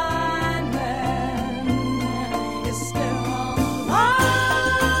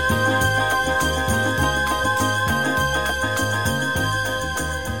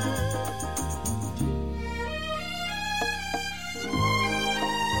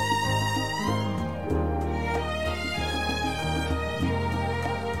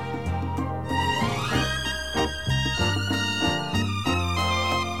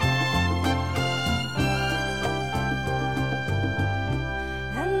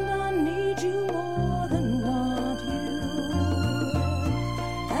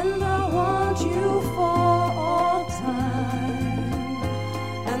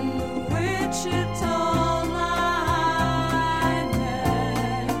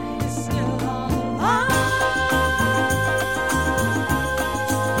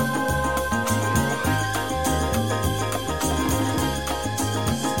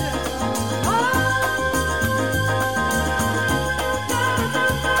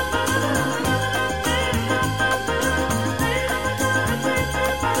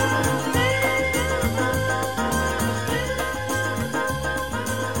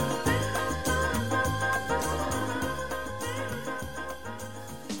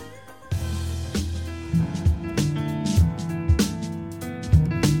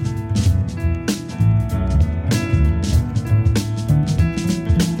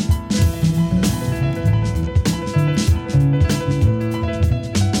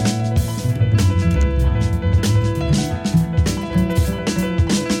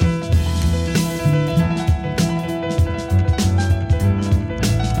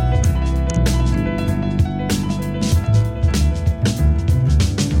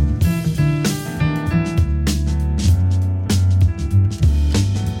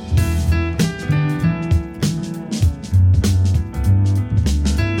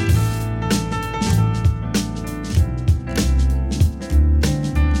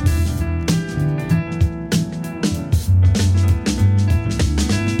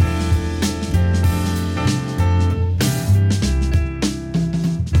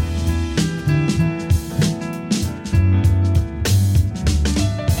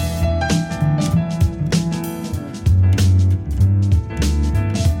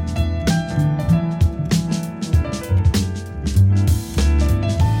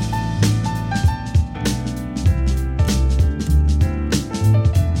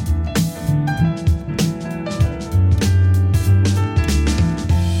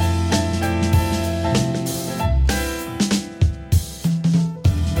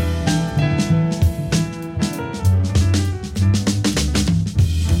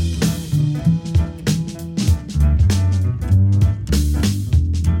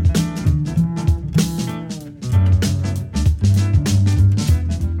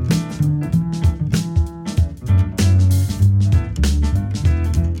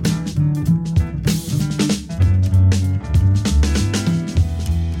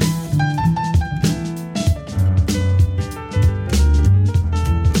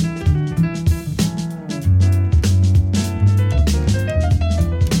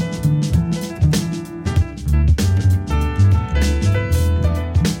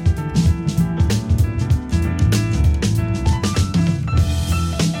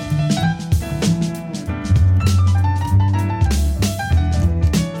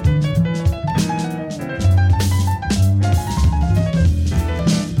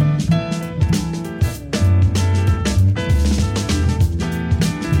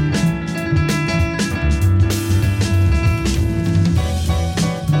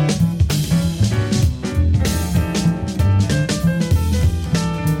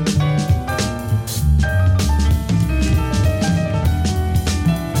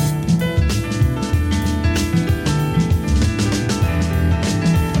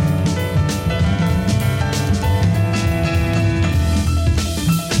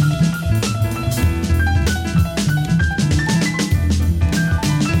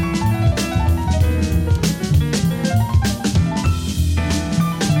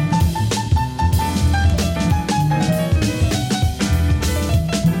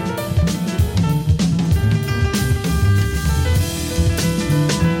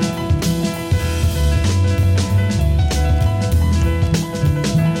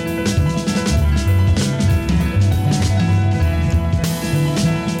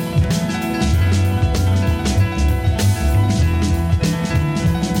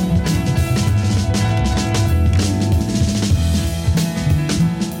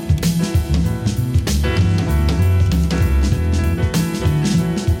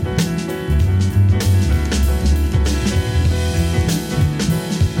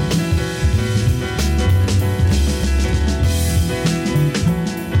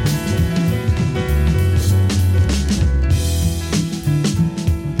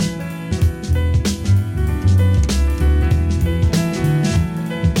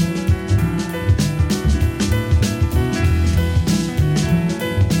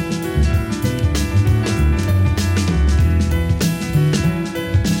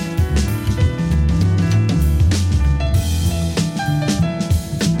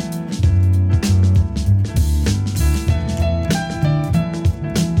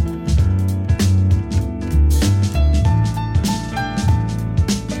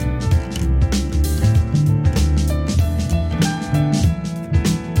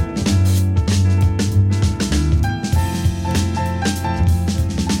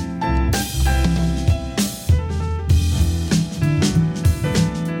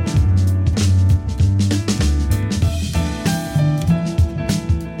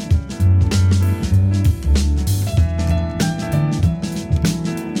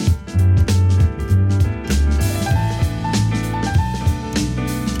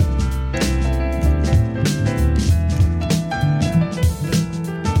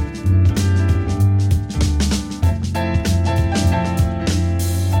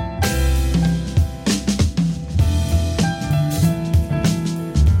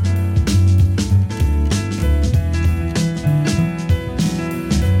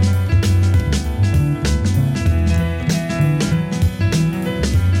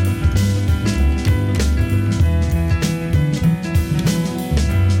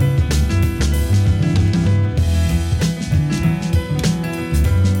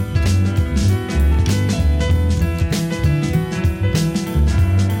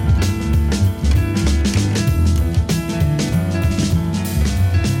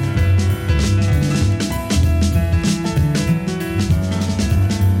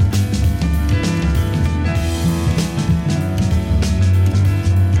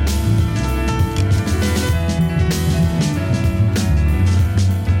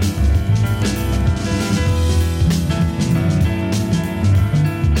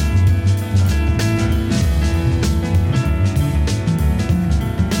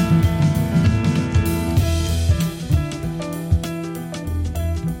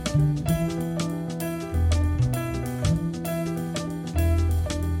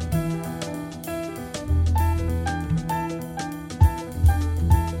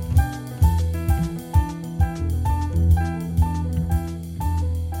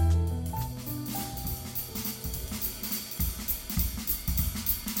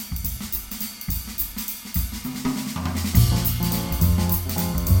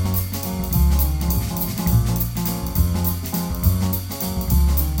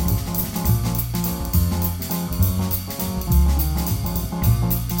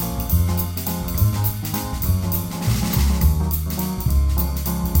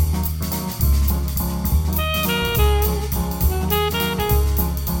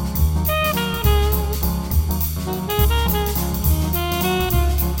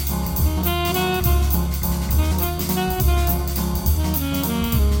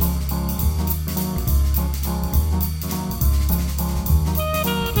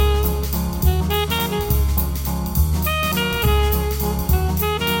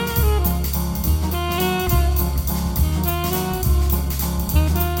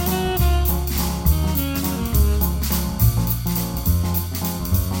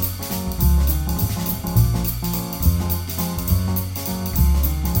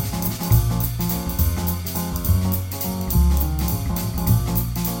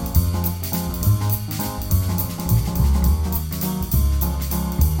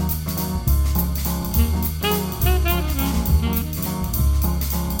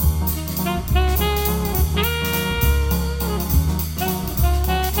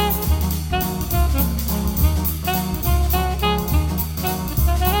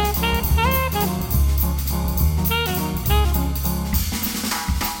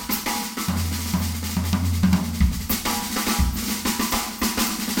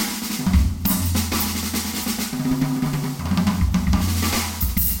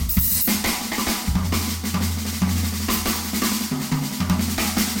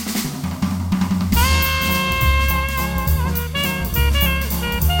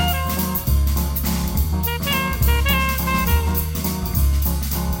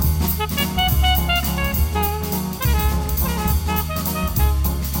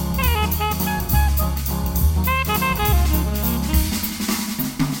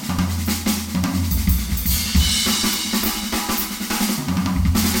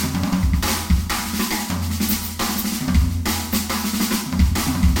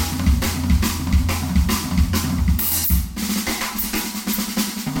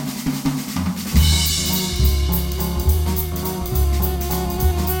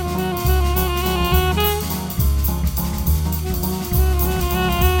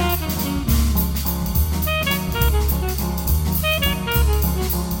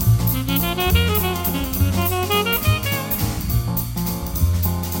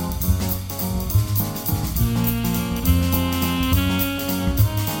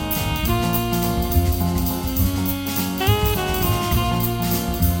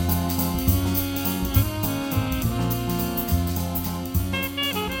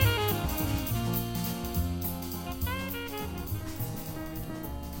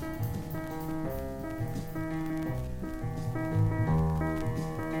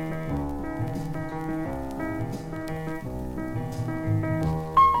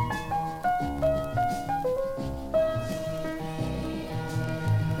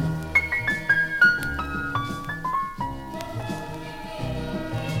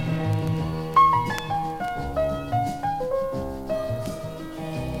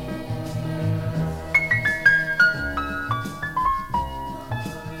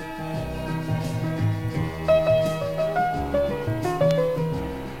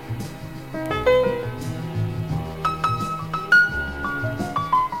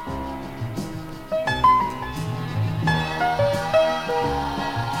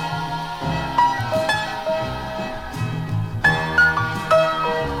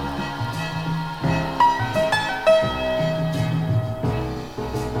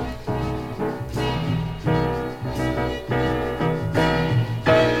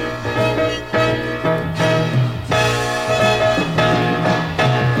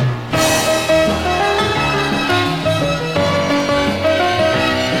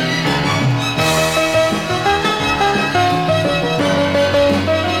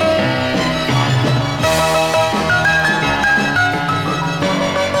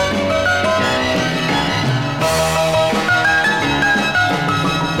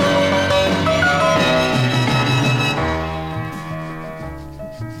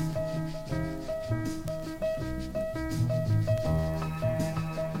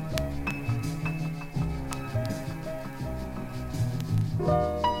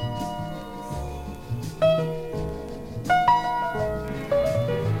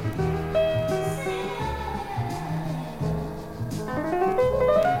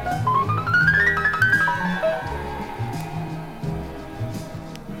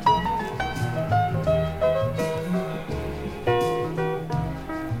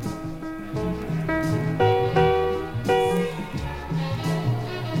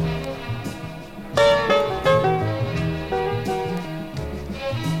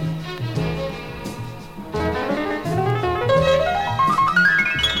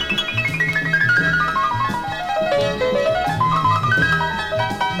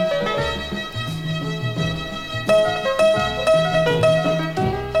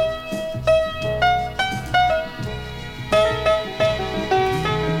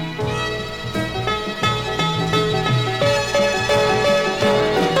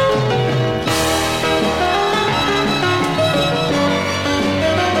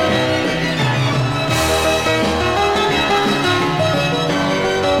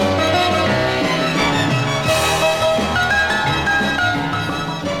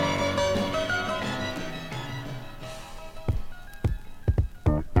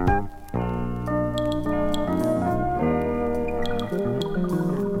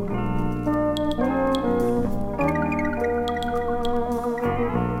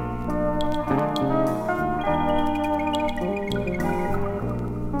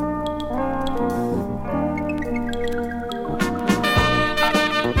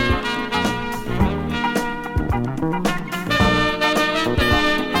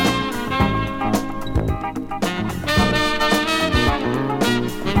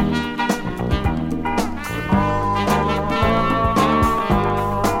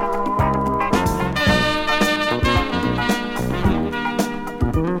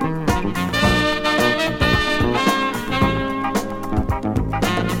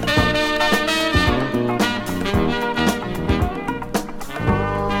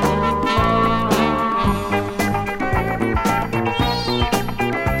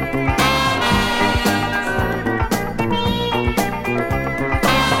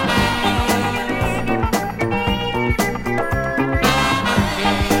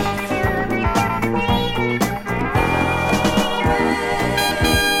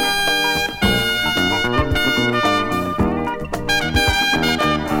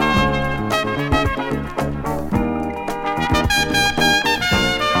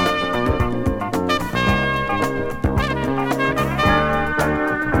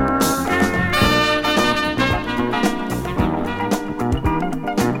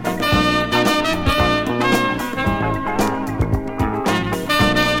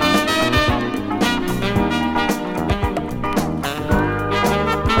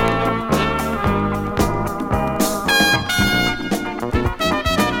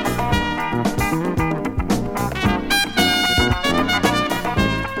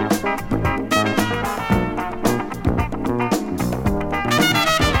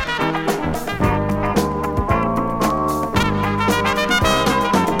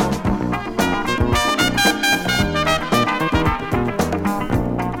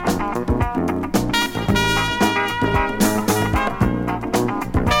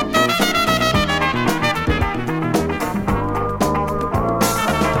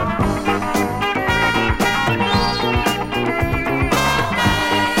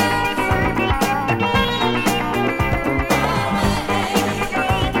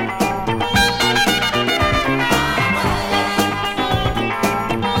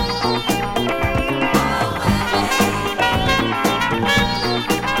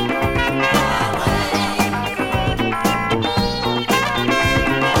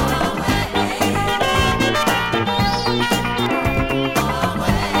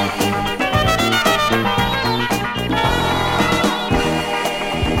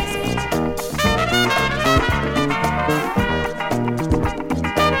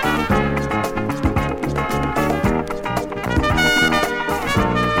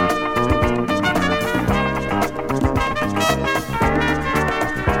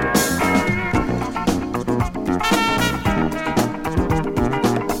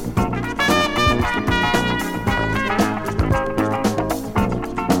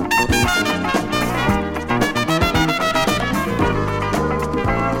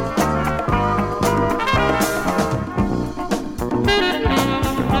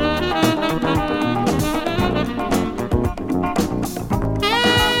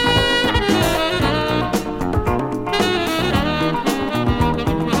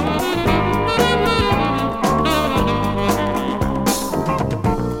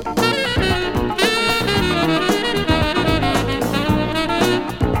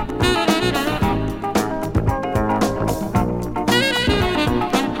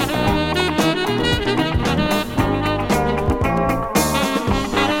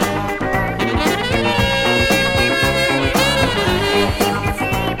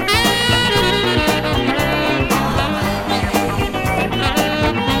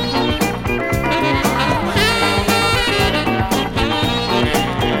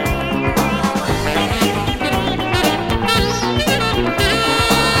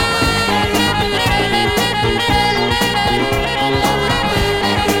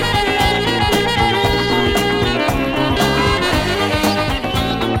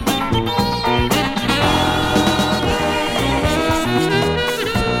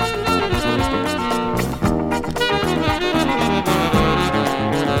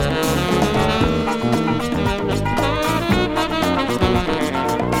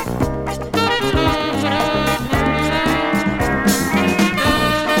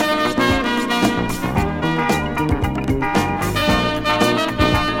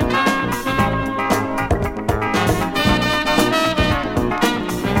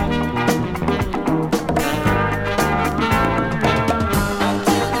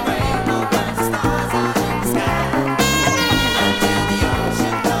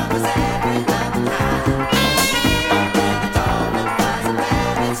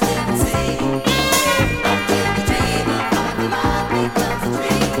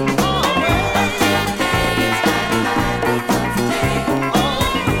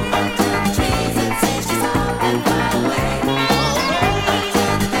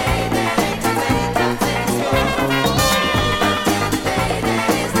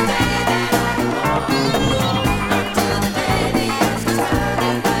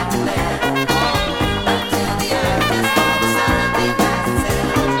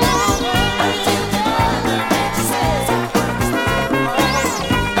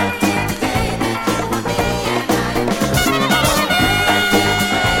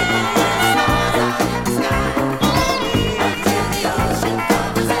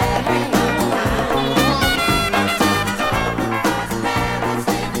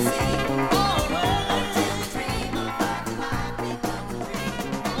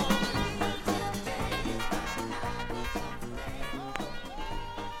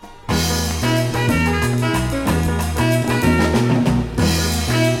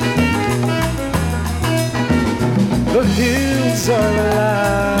hills are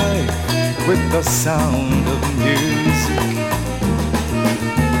alive with the sound of music,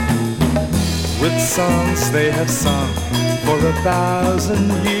 with songs they have sung for 1,000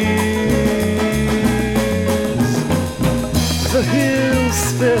 years. The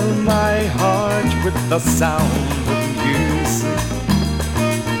hills fill my heart with the sound of music.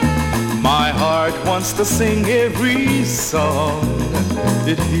 My heart wants to sing every song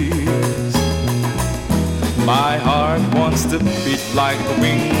it hears. My heart wants to beat like the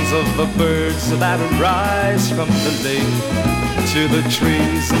wings of the birds that rise from the lake to the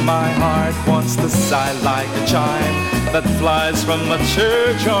trees. My heart wants to sigh like a chime that flies from a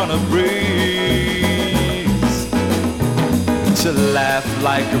church on a breeze, to laugh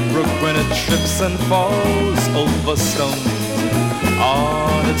like a brook when it trips and falls over stones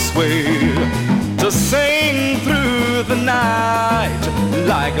on its way, to sing through the night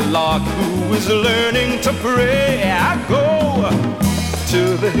like a lark who is learning to pray. I go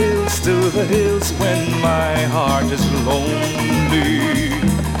to the hills when my heart is lonely.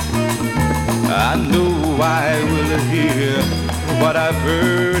 I know I will hear what I've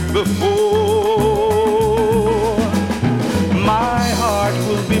heard before. My heart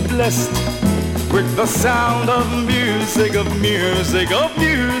will be blessed with the sound of music, of music, of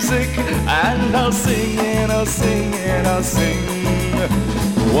music. And I'll sing and I'll sing and I'll sing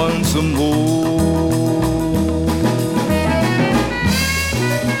once more.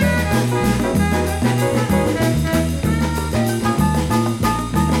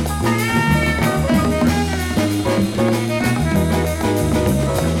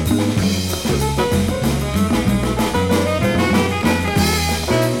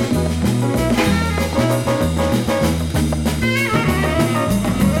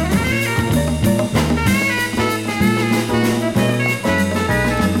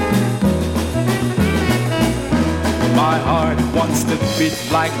 Wants to beat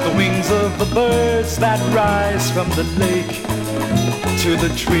like the wings of the birds that rise from the lake to the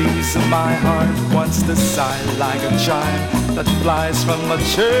trees. My heart wants to sigh like a chime that flies from a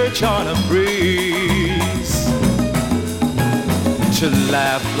church on a breeze, to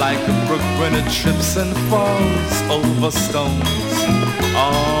laugh like a brook when it trips and falls over stones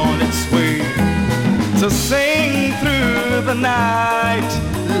on its way, to sing through the night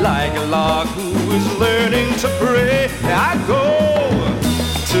like a lark who is learning to pray. I go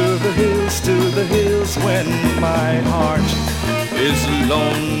to the hills when my heart is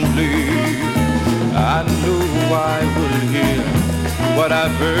lonely. I know I will hear what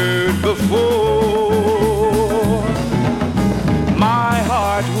I've heard before. My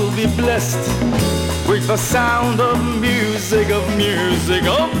heart will be blessed with the sound of music, of music,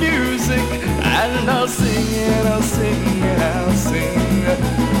 of music. And I'll sing and I'll sing and I'll sing.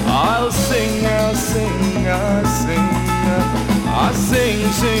 I'll sing, I'll sing, I'll sing. I'll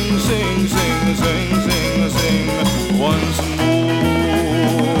sing, sing, sing, sing, sing, sing, sing once more.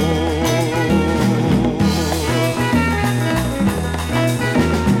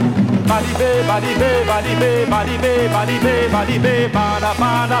 Body bay, body bay, body bay, body bay, body bay, body bay, bada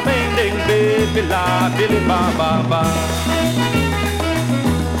bada bing ding baby la billy ba ba ba.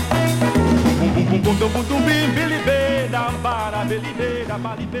 Boom boom boom boom boom boom billy bay da bada billy bay da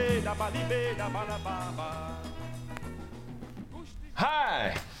body bay da body bay da bada ba ba.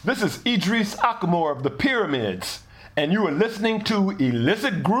 Hi, this is Idris Akamor of the Pyramids, and you are listening to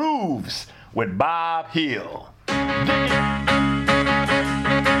Illicit Grooves with Bob Hill.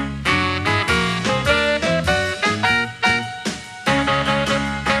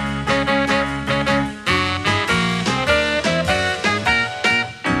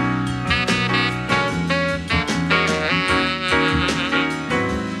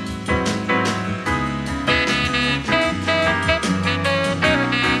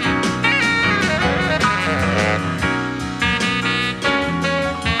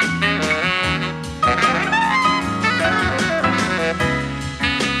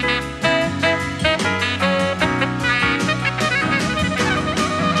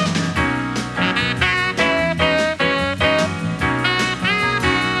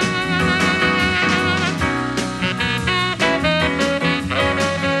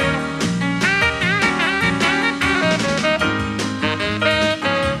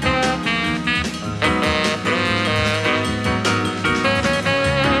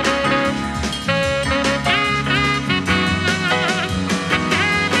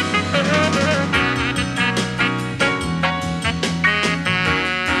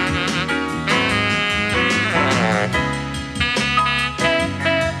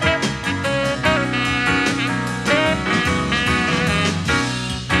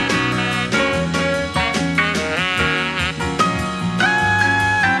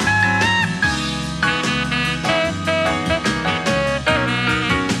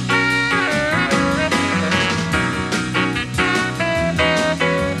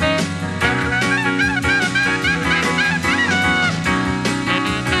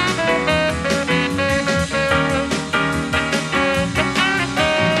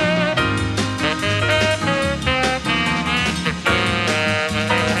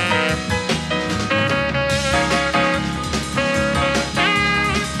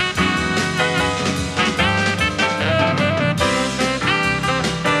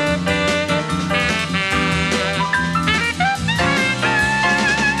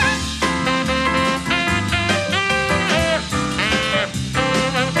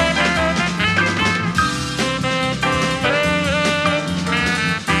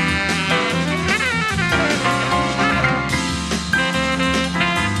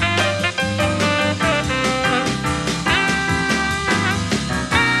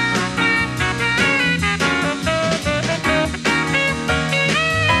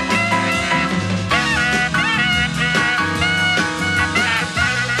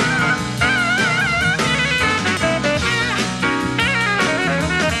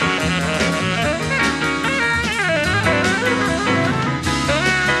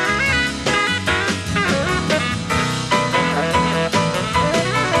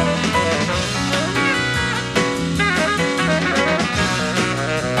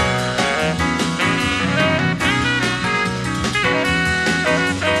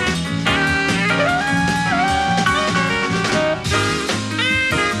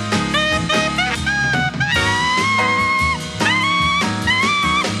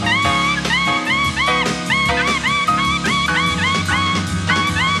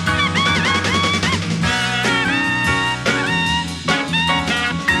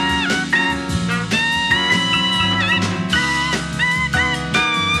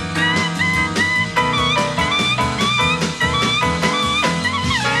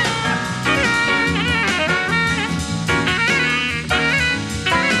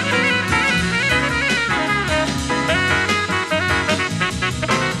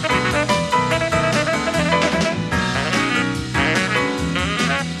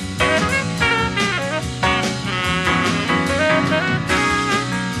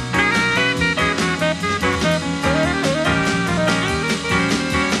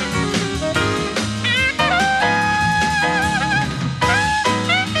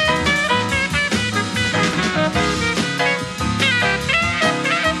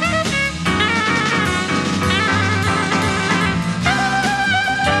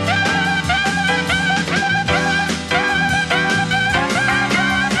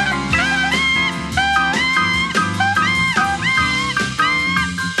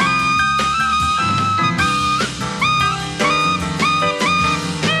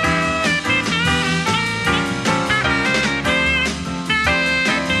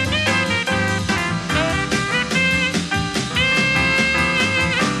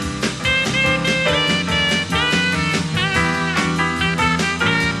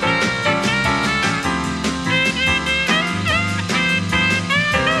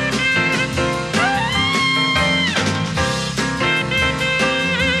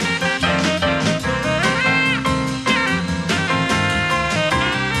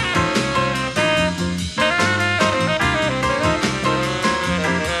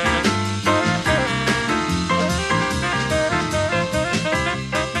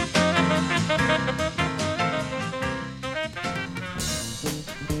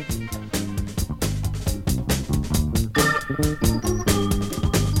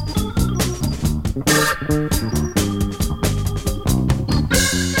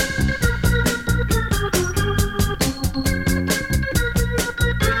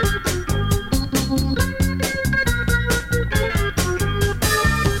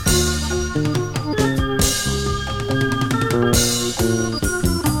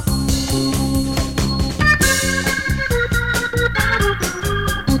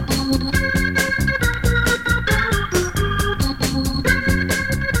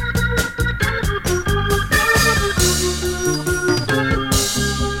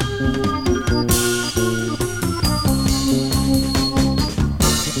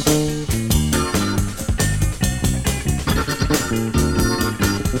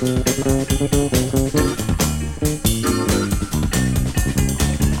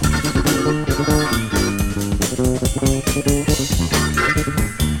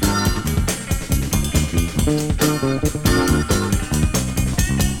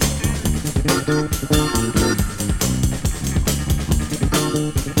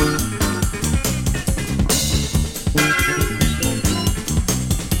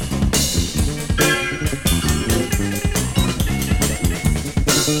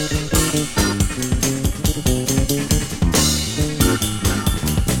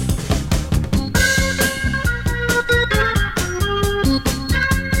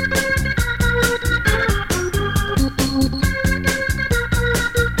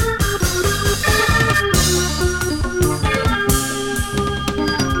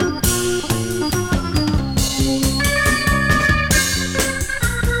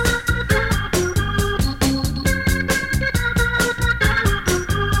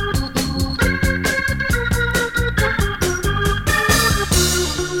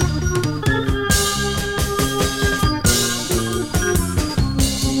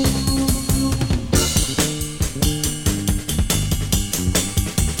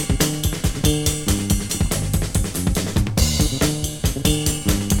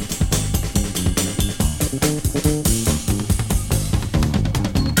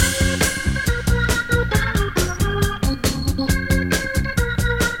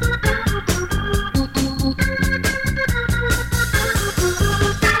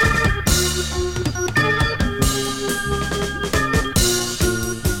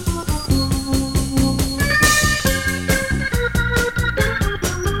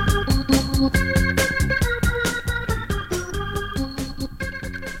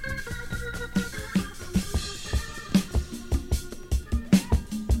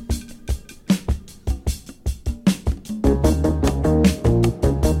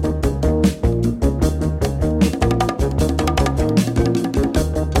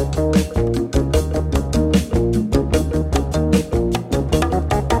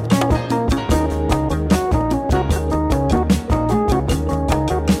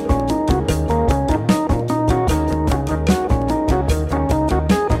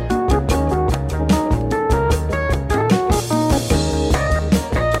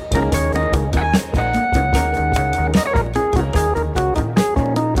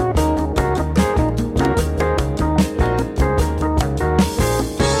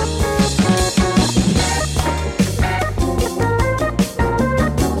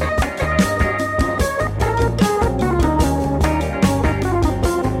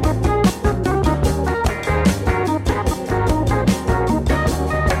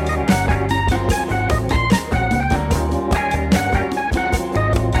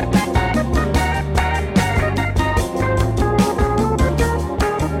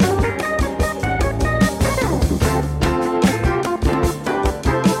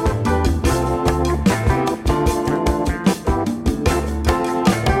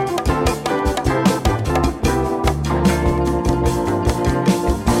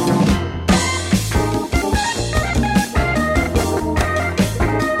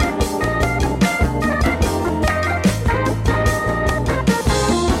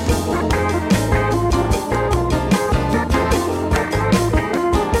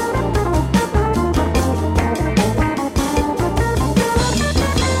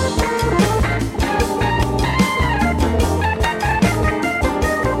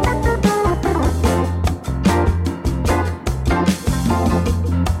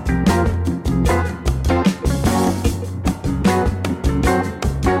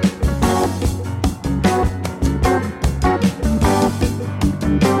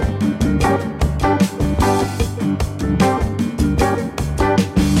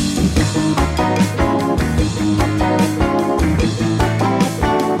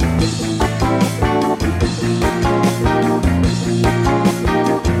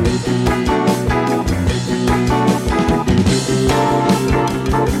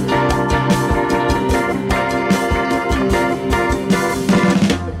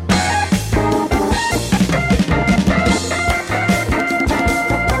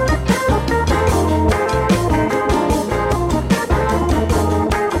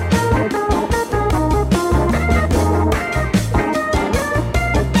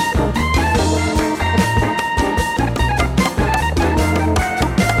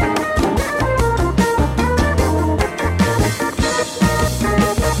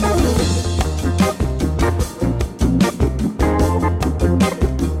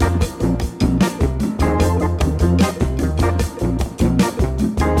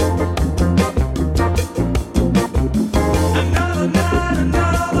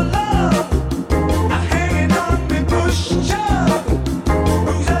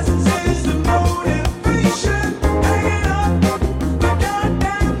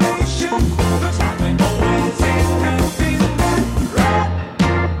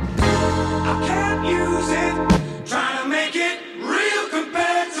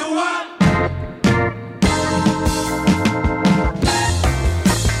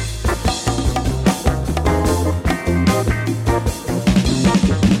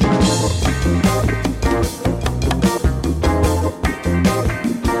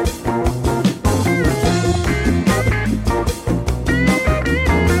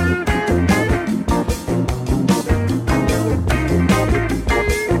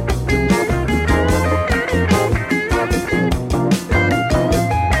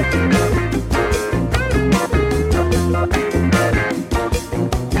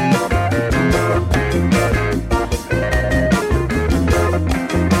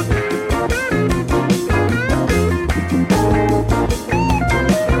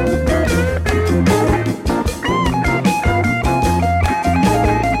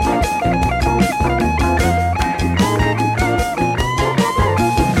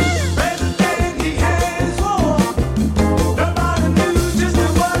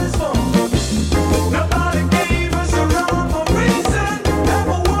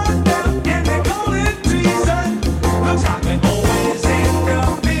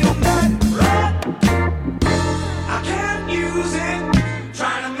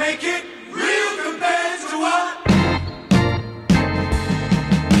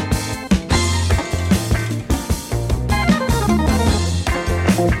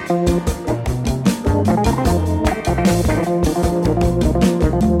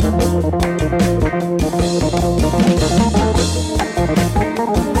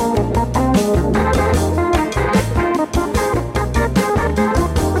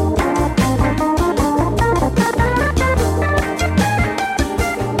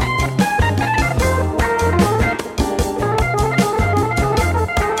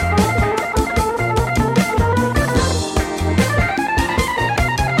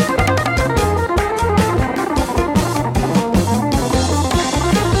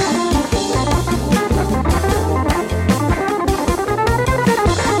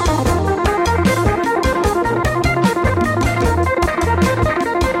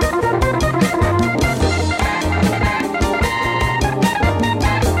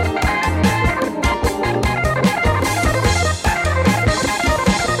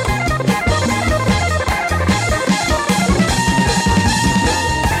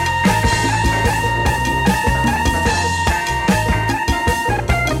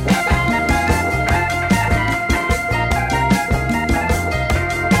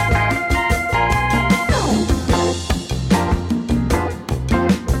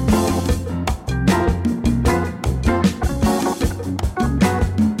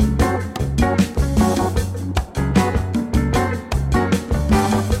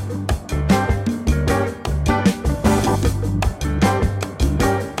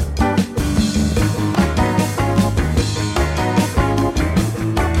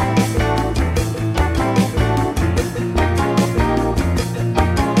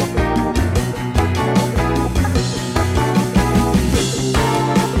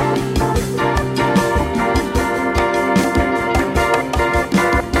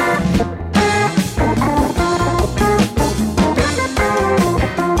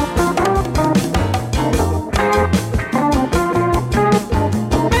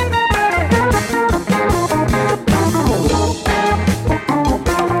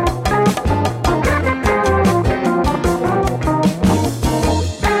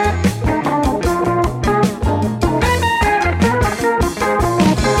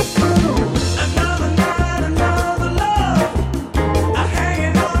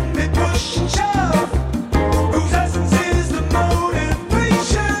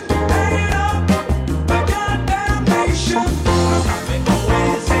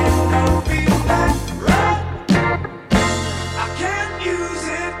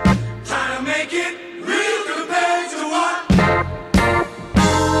 make it real compared to what?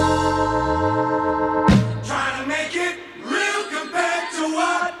 Trying to make it real compared to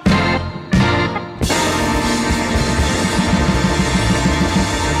what?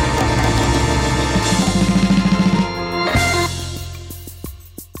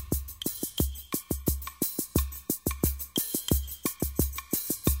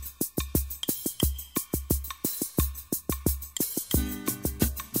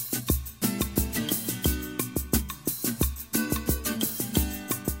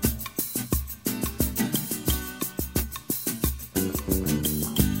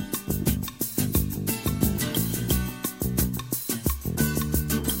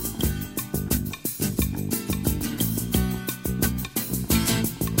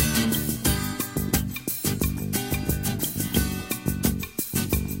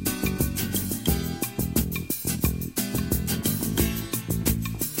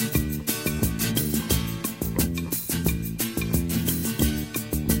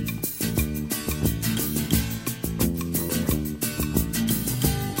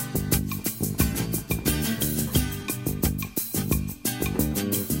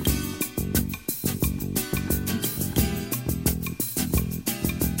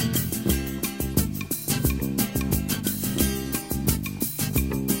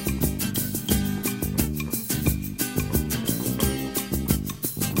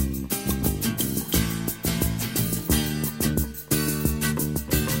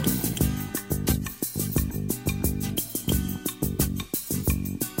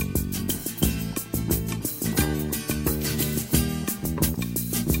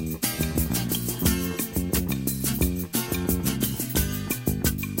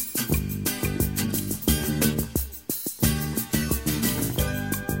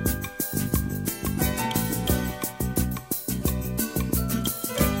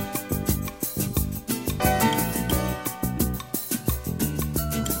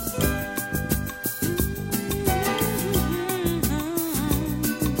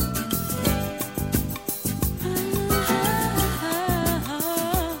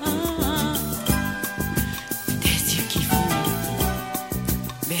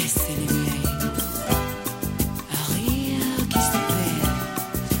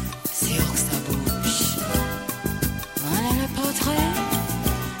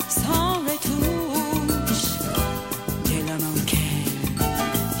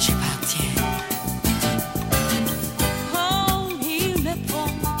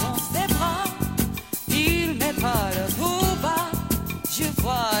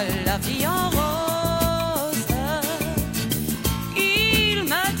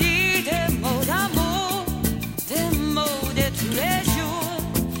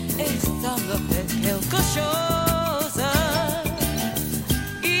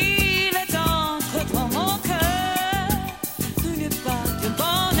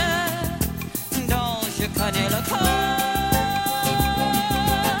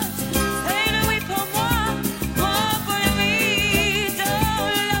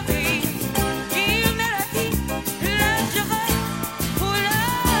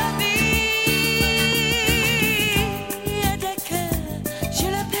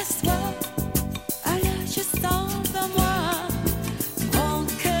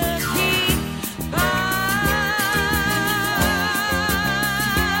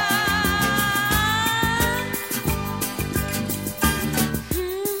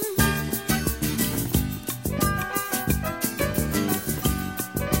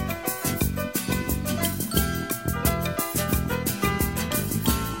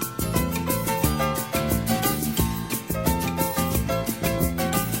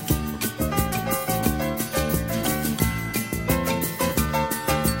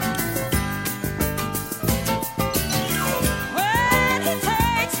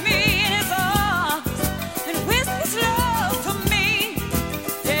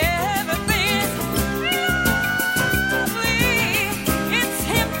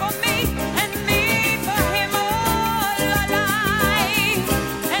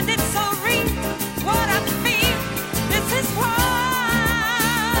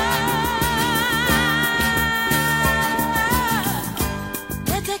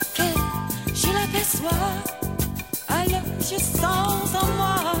 Alors je sens en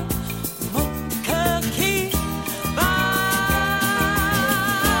moi